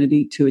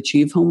opportunity to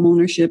achieve home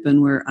ownership.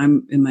 And where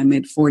I'm in my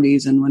mid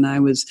 40s, and when I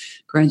was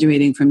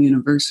graduating from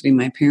university,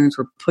 my parents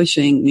were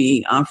pushing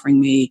me, offering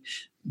me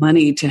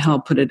money to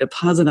help put a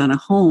deposit on a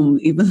home,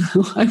 even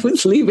though I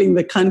was leaving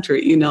the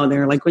country.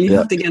 They're like, well, you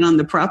have to get on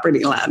the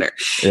property ladder.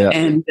 Yeah.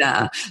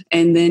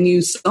 And then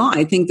you saw,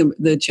 I think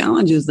the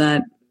challenge is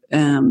that,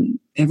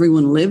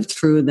 everyone lived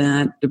through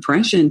that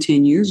depression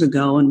 10 years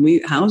ago,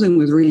 and housing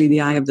was really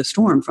the eye of the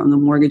storm from the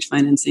mortgage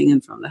financing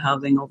and from the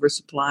housing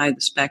oversupply, the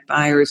spec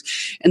buyers.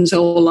 And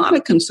so a lot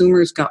of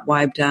consumers got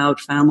wiped out,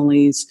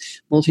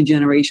 families,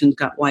 multi-generations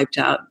got wiped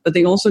out, but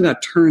they also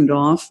got turned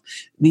off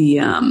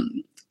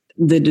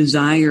the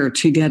desire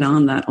to get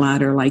on that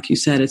ladder. Like you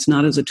said, it's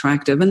not as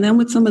attractive. And then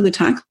with some of the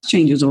tax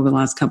changes over the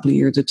last couple of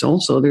years,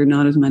 there are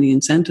not as many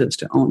incentives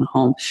to own a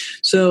home.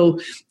 So,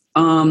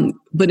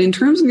 but in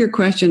terms of your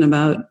question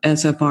about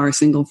SFR,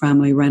 single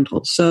family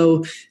rentals,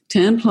 so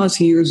 10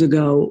 plus years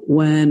ago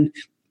when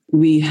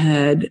we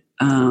had,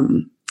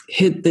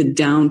 hit the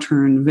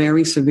downturn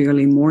very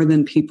severely, more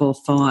than people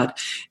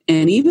thought.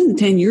 And even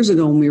 10 years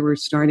ago, when we were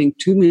starting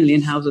 2 million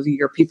houses a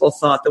year, people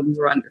thought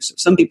that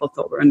some people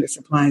thought we were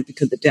undersupplied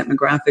because the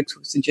demographics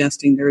were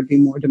suggesting there would be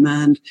more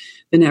demand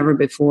than ever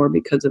before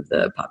because of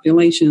the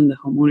population, the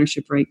home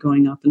ownership rate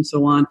going up and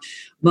so on.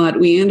 But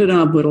we ended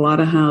up with a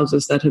lot of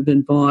houses that had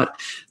been bought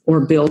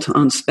or built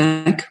on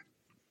spec.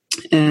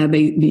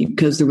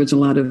 Because there was a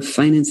lot of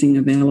financing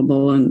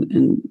available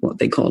and what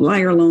they call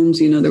liar loans,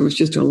 there was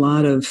just a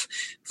lot of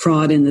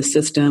fraud in the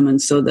system.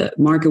 And so the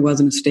market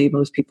wasn't as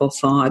stable as people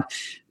thought.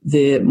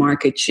 The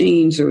market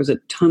changed. There was a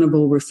ton of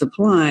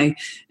oversupply.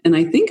 And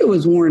I think it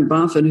was Warren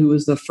Buffett who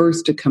was the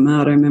first to come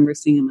out. I remember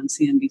seeing him on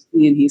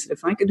CNBC, and he said,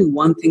 if I could do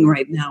one thing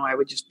right now, I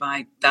would just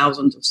buy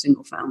thousands of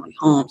single family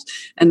homes.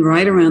 And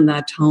right around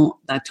that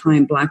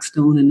time,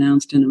 Blackstone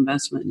announced an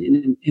investment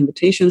in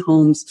Invitation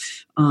Homes.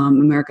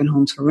 American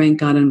Homes for Rent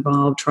got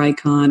involved,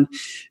 Tricon.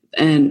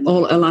 And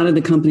a lot of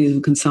the companies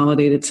have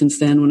consolidated since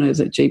then. When I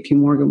was at JP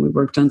Morgan, we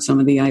worked on some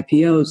of the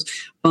IPOs.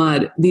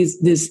 But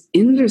this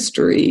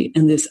industry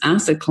and this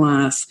asset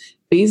class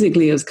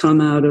basically has come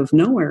out of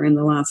nowhere in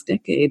the last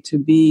decade to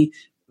be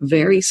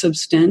very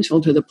substantial,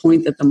 to the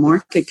point that the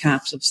market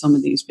caps of some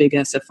of these big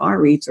SFR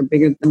REITs are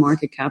bigger than the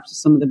market caps of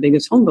some of the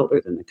biggest home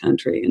builders in the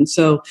country. And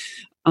so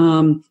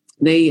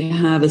they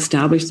have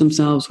established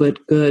themselves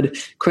with good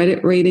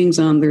credit ratings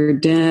on their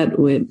debt,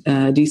 with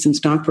decent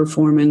stock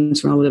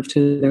performance relative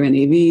to their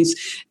NAVs.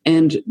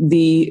 And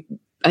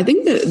I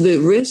think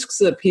the risks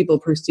that people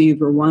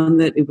perceived were, one,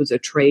 that it was a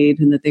trade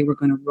and that they were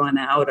going to run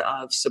out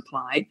of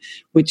supply,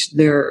 which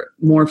they're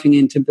morphing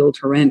into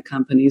build-to-rent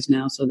companies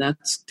now. So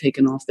that's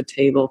taken off the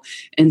table.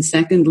 And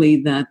secondly,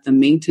 that the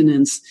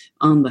maintenance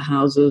on the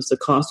houses, the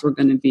costs were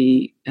going to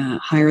be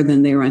higher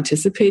than they were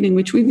anticipating,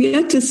 which we've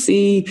yet to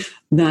see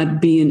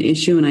that be an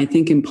issue. And I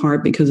think in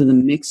part because of the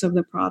mix of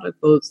the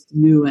product, both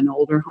new and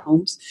older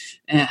homes,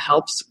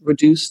 helps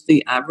reduce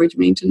the average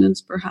maintenance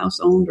per house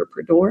owned or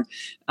per door.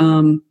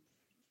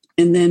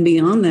 And then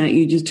beyond that,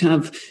 you just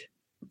have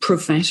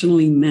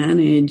professionally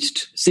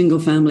managed single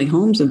family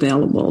homes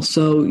available.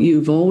 So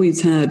you've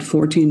always had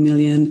 14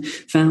 million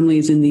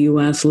families in the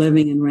U.S.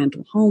 living in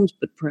rental homes,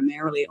 but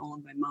primarily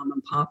owned by mom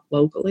and pop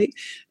locally.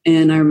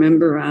 And I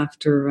remember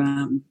after,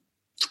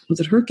 was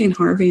it Hurricane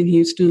Harvey in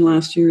Houston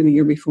last year, the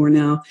year before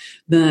now,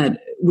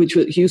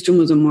 Houston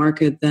was a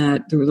market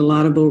that there was a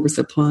lot of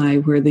oversupply,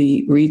 where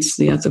the REITs,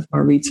 the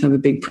SFR REITs, have a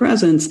big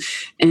presence.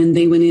 And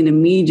they went in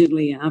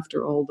immediately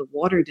after all the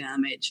water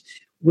damage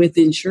with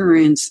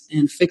insurance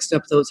and fixed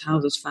up those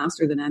houses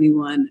faster than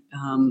anyone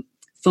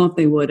thought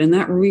they would. And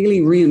that really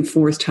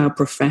reinforced how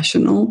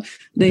professional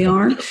they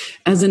are.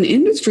 As an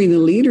industry, the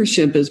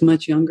leadership is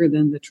much younger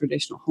than the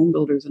traditional home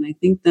builders. And I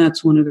think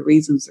that's one of the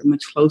reasons they're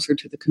much closer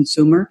to the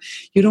consumer.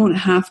 You don't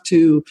have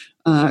to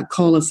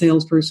call a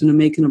salesperson and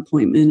make an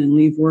appointment and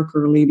leave work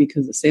early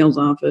because the sales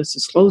office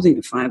is closing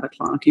at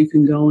 5:00. You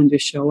can go and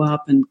just show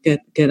up and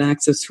get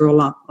access through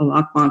a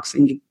lockbox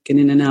and get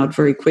in and out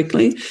very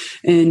quickly.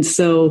 And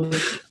so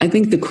I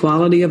think the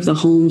quality of the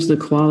homes, the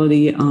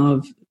quality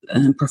of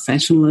and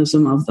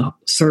professionalism of the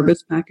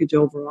service package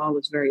overall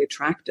is very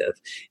attractive.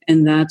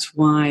 And that's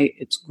why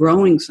it's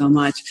growing so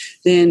much.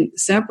 Then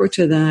separate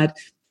to that,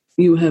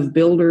 you have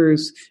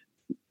builders,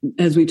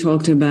 as we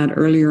talked about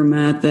earlier,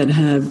 Matt, that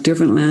have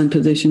different land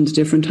positions,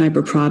 different type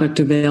of product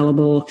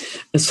available.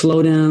 A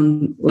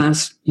slowdown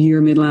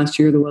mid last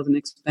year, there wasn't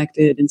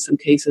expected. In some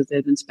cases, they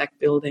had been spec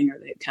building or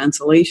they had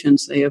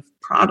cancellations. They have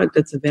product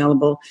that's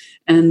available.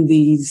 And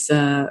these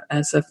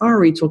SFR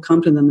REITs will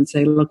come to them and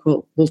say, look,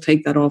 we'll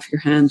take that off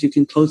your hands. You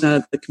can close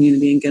out the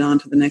community and get on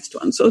to the next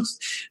one. So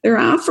they're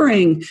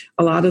offering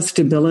a lot of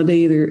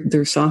stability.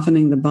 They're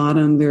softening the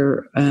bottom.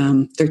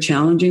 They're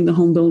challenging the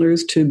home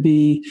builders to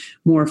be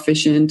more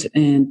efficient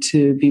and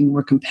to be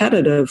more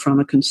competitive from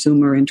a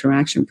consumer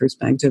interaction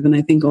perspective. And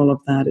I think all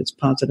of that is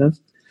positive.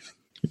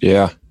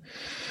 Yeah.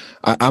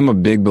 I'm a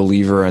big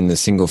believer in the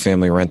single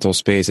family rental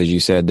space. As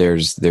you said,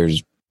 there's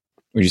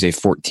would you say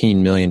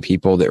 14 million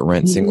people that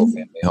rent single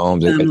family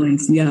homes?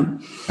 Families, yeah.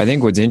 I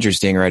think what's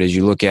interesting, right, is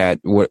you look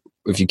at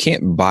if you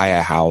can't buy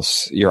a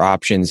house, your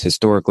options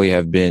historically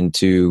have been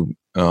to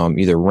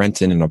either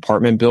rent in an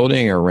apartment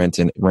building or rent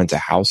a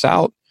house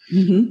out.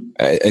 Mm-hmm.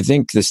 I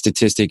think the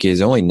statistic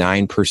is only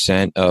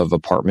 9% of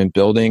apartment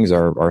buildings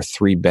are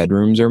 3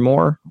 bedrooms or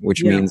more,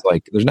 which means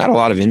like there's not a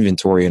lot of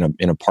inventory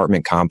in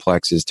apartment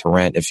complexes to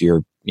rent if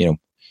you're,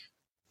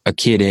 a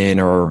kid in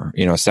or,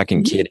 a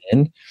second kid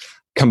in.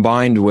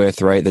 combined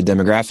with, right, the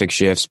demographic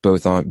shifts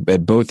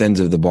at both ends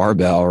of the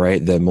barbell,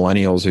 right? The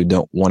millennials who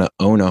don't want to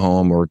own a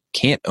home or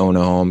can't own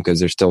a home because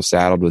they're still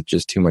saddled with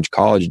just too much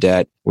college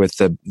debt, with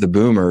the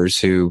boomers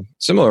who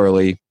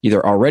similarly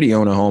either already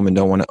own a home and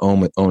don't want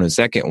to own a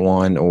second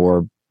one,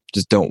 or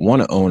just don't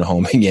want to own a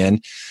home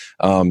again.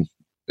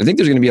 I think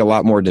there's going to be a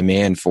lot more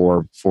demand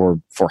for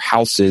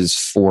houses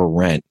for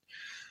rent.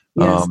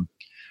 Yes.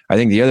 I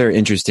think the other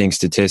interesting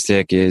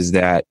statistic is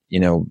that,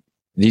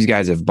 these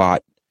guys have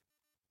bought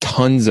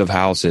tons of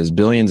houses,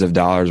 billions of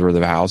dollars worth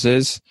of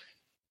houses.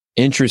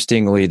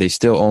 Interestingly, they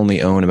still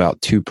only own about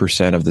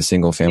 2% of the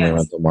single family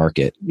rental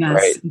market. Yes,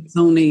 right? It's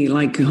only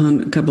like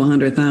a couple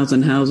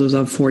 100,000 houses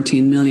of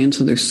 14 million.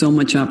 So there's so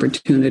much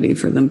opportunity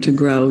for them to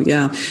grow.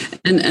 Yeah.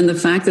 And the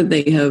fact that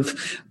they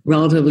have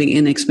relatively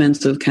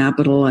inexpensive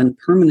capital and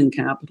permanent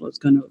capital is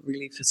going to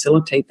really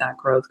facilitate that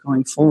growth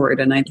going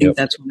forward. And I think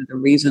that's one of the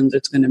reasons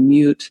it's going to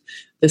mute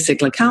the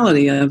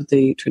cyclicality of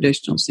the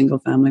traditional single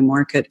family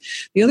market.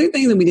 The other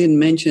thing that we didn't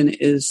mention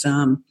is,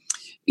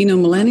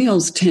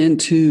 millennials tend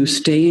to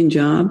stay in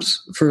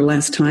jobs for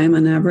less time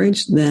on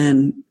average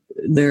than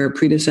their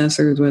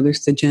predecessors, whether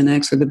it's the Gen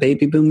X or the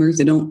baby boomers.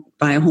 They don't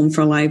buy a home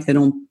for life. They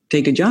don't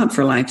take a job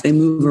for life. They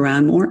move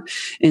around more.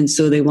 And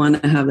so they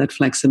want to have that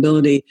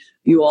flexibility.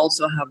 You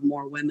also have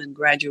more women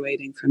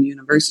graduating from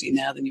university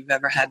now than you've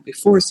ever had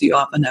before. So you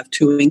often have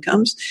two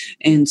incomes.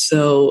 And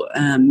so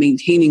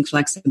maintaining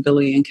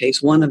flexibility in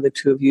case one of the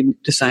two of you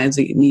decides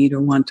that you need or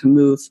want to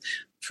move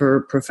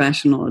for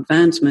professional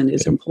advancement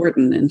is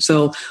important. And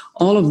so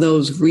all of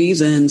those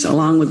reasons,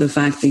 along with the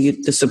fact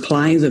that the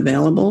supply is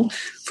available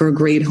for a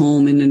great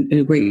home and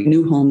a great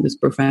new home that's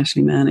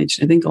professionally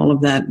managed, I think all of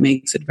that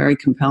makes it very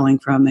compelling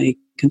from a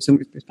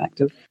consumer's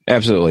perspective.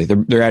 Absolutely.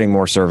 They're adding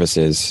more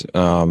services,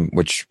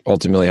 which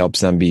ultimately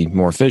helps them be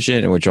more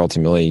efficient and which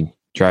ultimately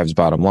drives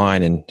bottom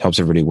line and helps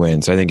everybody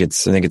win. So I think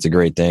it's a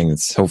great thing.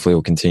 It's hopefully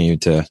will continue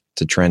to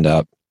trend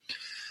up.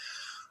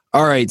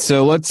 All right,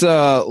 so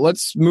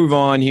let's move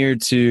on here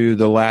to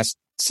the last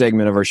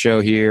segment of our show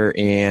here,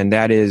 and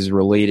that is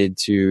related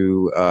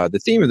to the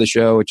theme of the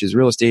show, which is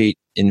real estate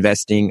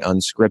investing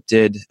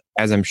unscripted.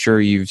 As I'm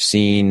sure you've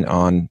seen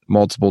on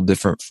multiple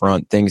different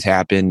front, things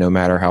happen no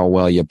matter how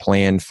well you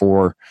plan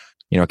for,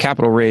 a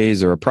capital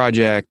raise or a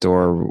project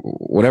or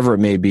whatever it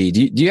may be.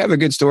 Do you have a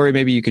good story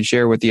maybe you could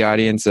share with the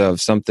audience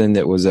of something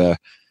that was a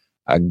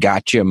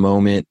gotcha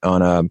moment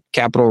on a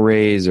capital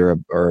raise or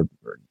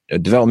a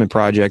development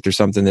project or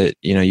something that,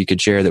 you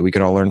could share that we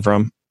could all learn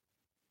from?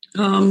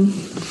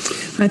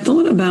 I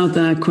thought about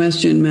that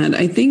question, Matt.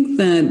 I think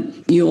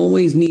that you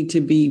always need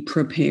to be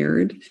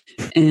prepared.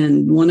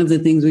 And one of the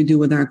things we do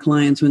with our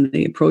clients when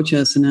they approach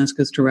us and ask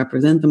us to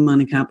represent them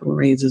on a capital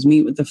raise is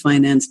meet with the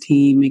finance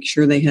team, make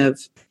sure they have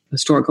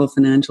historical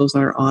financials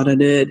are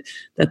audited,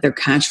 that their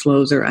cash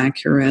flows are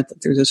accurate,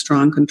 that there's a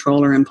strong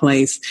controller in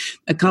place.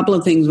 A couple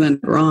of things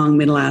went wrong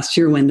mid last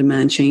year when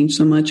demand changed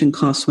so much and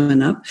costs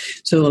went up.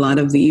 So a lot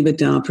of the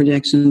EBITDA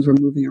projections were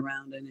moving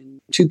around. And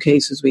in two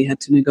cases, we had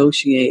to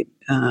negotiate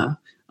on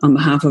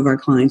behalf of our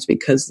clients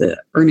because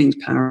the earnings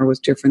power was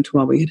different to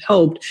what we had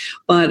hoped.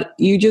 But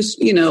you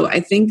just, I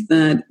think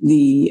that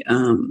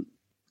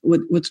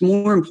what's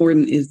more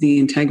important is the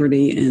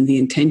integrity and the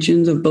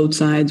intentions of both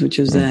sides, which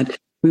is that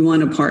we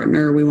want to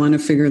partner. We want to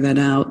figure that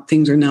out.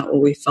 Things are not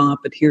what we thought,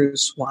 but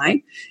here's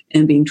why,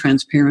 and being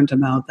transparent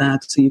about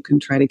that so you can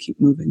try to keep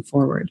moving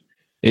forward.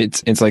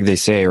 It's like they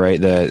say, right?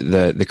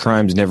 The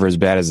crime's never as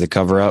bad as the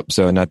cover up.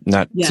 So not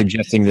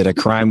suggesting that a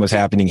crime was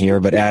happening here,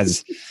 but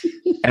as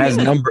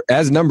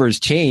numbers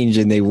change,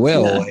 and they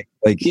will,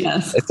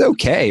 yes. It's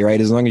okay,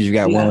 right? As long as you've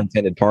got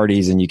well-intended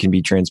parties and you can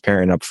be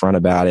transparent up front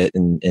about it,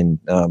 and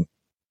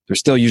there's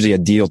still usually a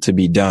deal to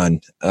be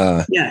done.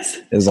 Yes.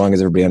 As long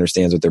as everybody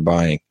understands what they're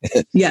buying.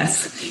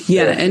 Yes.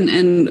 Yeah.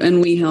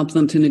 And we help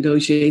them to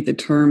negotiate the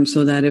terms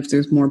so that if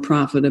there's more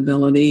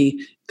profitability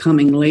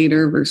coming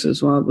later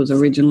versus what was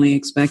originally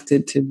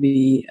expected to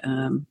be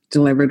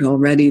delivered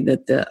already,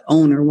 that the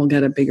owner will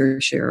get a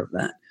bigger share of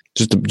that.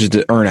 Just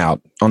to earn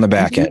out on the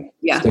back end.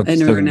 Yeah. Still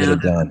earn out. Get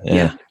it done.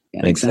 Yeah,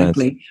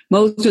 exactly. Sense.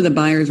 Most of the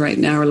buyers right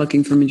now are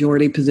looking for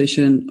majority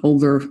position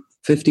over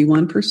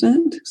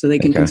 51%, so they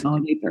can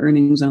consolidate the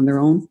earnings on their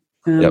own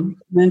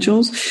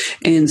financials.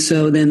 And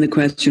so then the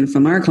question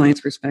from our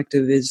client's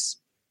perspective is,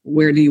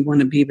 where do you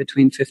want to be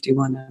between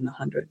 51 and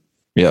 100?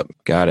 Yep,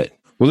 got it.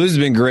 Well, this has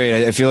been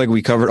great. I feel like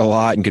we covered a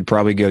lot and could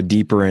probably go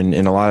deeper in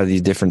a lot of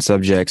these different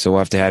subjects. So we'll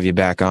have to have you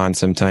back on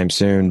sometime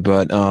soon.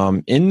 But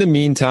in the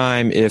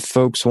meantime, if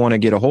folks want to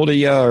get a hold of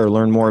you or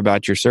learn more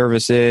about your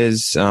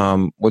services,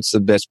 what's the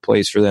best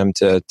place for them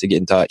to get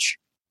in touch?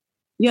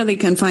 Yeah, they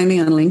can find me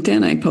on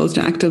LinkedIn. I post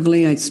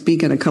actively. I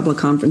speak at a couple of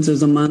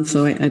conferences a month.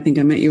 So I think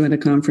I met you at a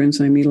conference.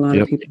 I meet a lot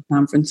of people at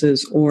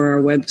conferences. Or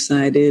our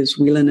website is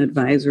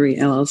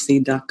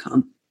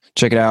whelanadvisoryllc.com.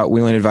 Check it out,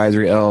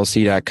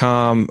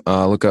 whelanadvisoryllc.com.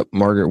 Look up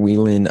Margaret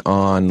Whelan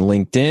on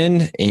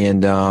LinkedIn.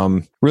 And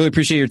really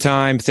appreciate your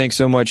time. Thanks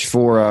so much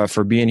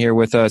for being here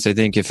with us. I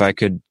think if I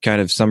could kind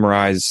of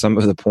summarize some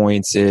of the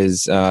points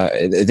is,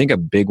 I think a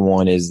big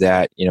one is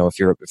that, if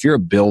you're a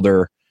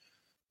builder,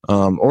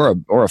 or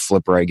a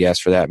flipper, I guess,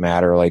 for that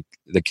matter. Like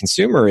the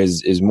consumer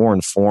is more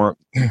informed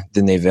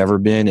than they've ever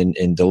been,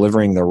 and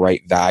delivering the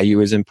right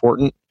value is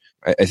important.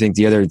 I think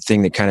the other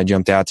thing that kind of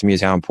jumped out to me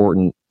is how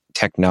important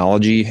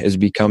technology is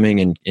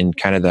becoming in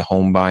kind of the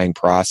home buying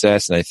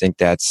process. And I think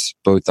that's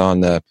both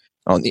on the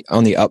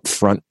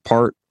upfront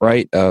part,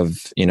 right,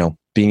 of,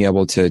 being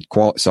able to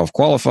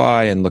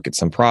self-qualify and look at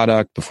some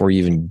product before you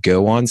even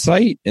go on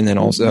site. And then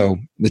also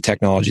the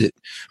technology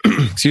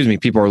that,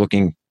 people are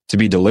looking to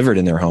be delivered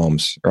in their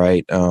homes,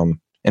 right?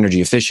 Energy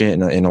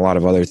efficient and a lot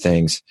of other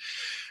things.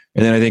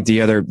 And then I think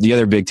the other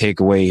big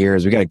takeaway here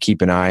is we got to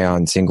keep an eye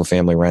on single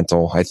family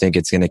rental. I think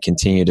it's going to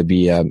continue to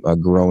be a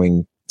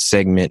growing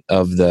segment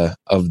of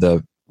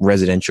the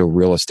residential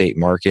real estate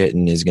market,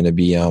 and is going to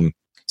be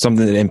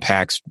something that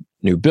impacts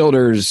new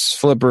builders,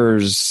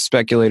 flippers,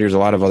 speculators, a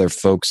lot of other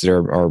folks that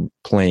are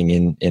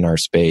playing in our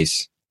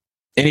space.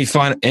 Any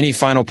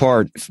final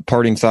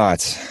parting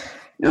thoughts?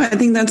 No, I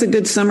think that's a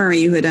good summary.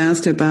 You had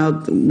asked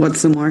about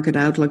what's the market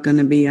outlook going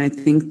to be. I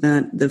think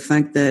that the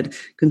fact that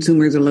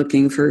consumers are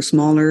looking for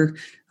smaller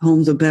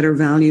homes of better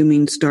value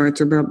means starts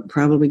are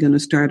probably going to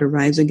start to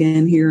rise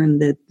again here,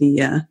 and that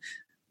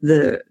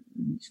the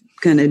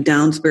kind of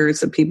down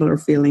spirits that people are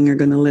feeling are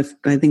going to lift.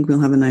 I think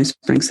we'll have a nice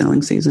spring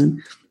selling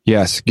season.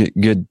 Yes,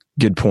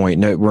 good point.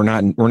 No, we're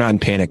not in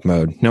panic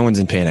mode. No one's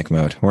in panic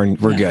mode. We're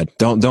good.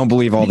 Don't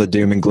believe all the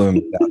doom and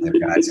gloom out there,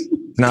 guys.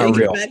 It's not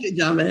real. Take advantage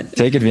of it.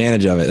 Take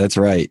advantage of it. That's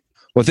right.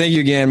 Well, thank you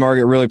again,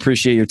 Margaret. Really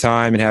appreciate your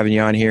time and having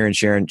you on here and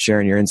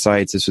sharing your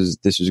insights. This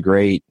was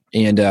great.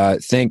 And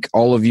thank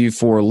all of you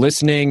for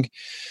listening.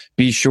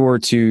 Be sure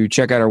to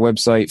check out our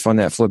website,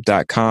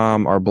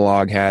 fundthatflip.com. Our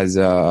blog has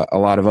a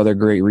lot of other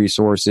great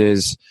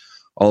resources.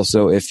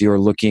 Also, if you're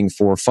looking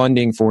for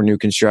funding for new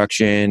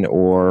construction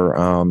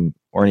or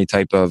any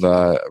type of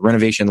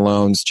renovation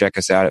loans, check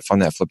us out at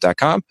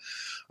fundthatflip.com.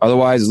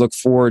 Otherwise, look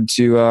forward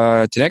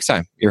to next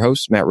time. Your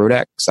host, Matt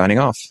Rodak, signing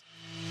off.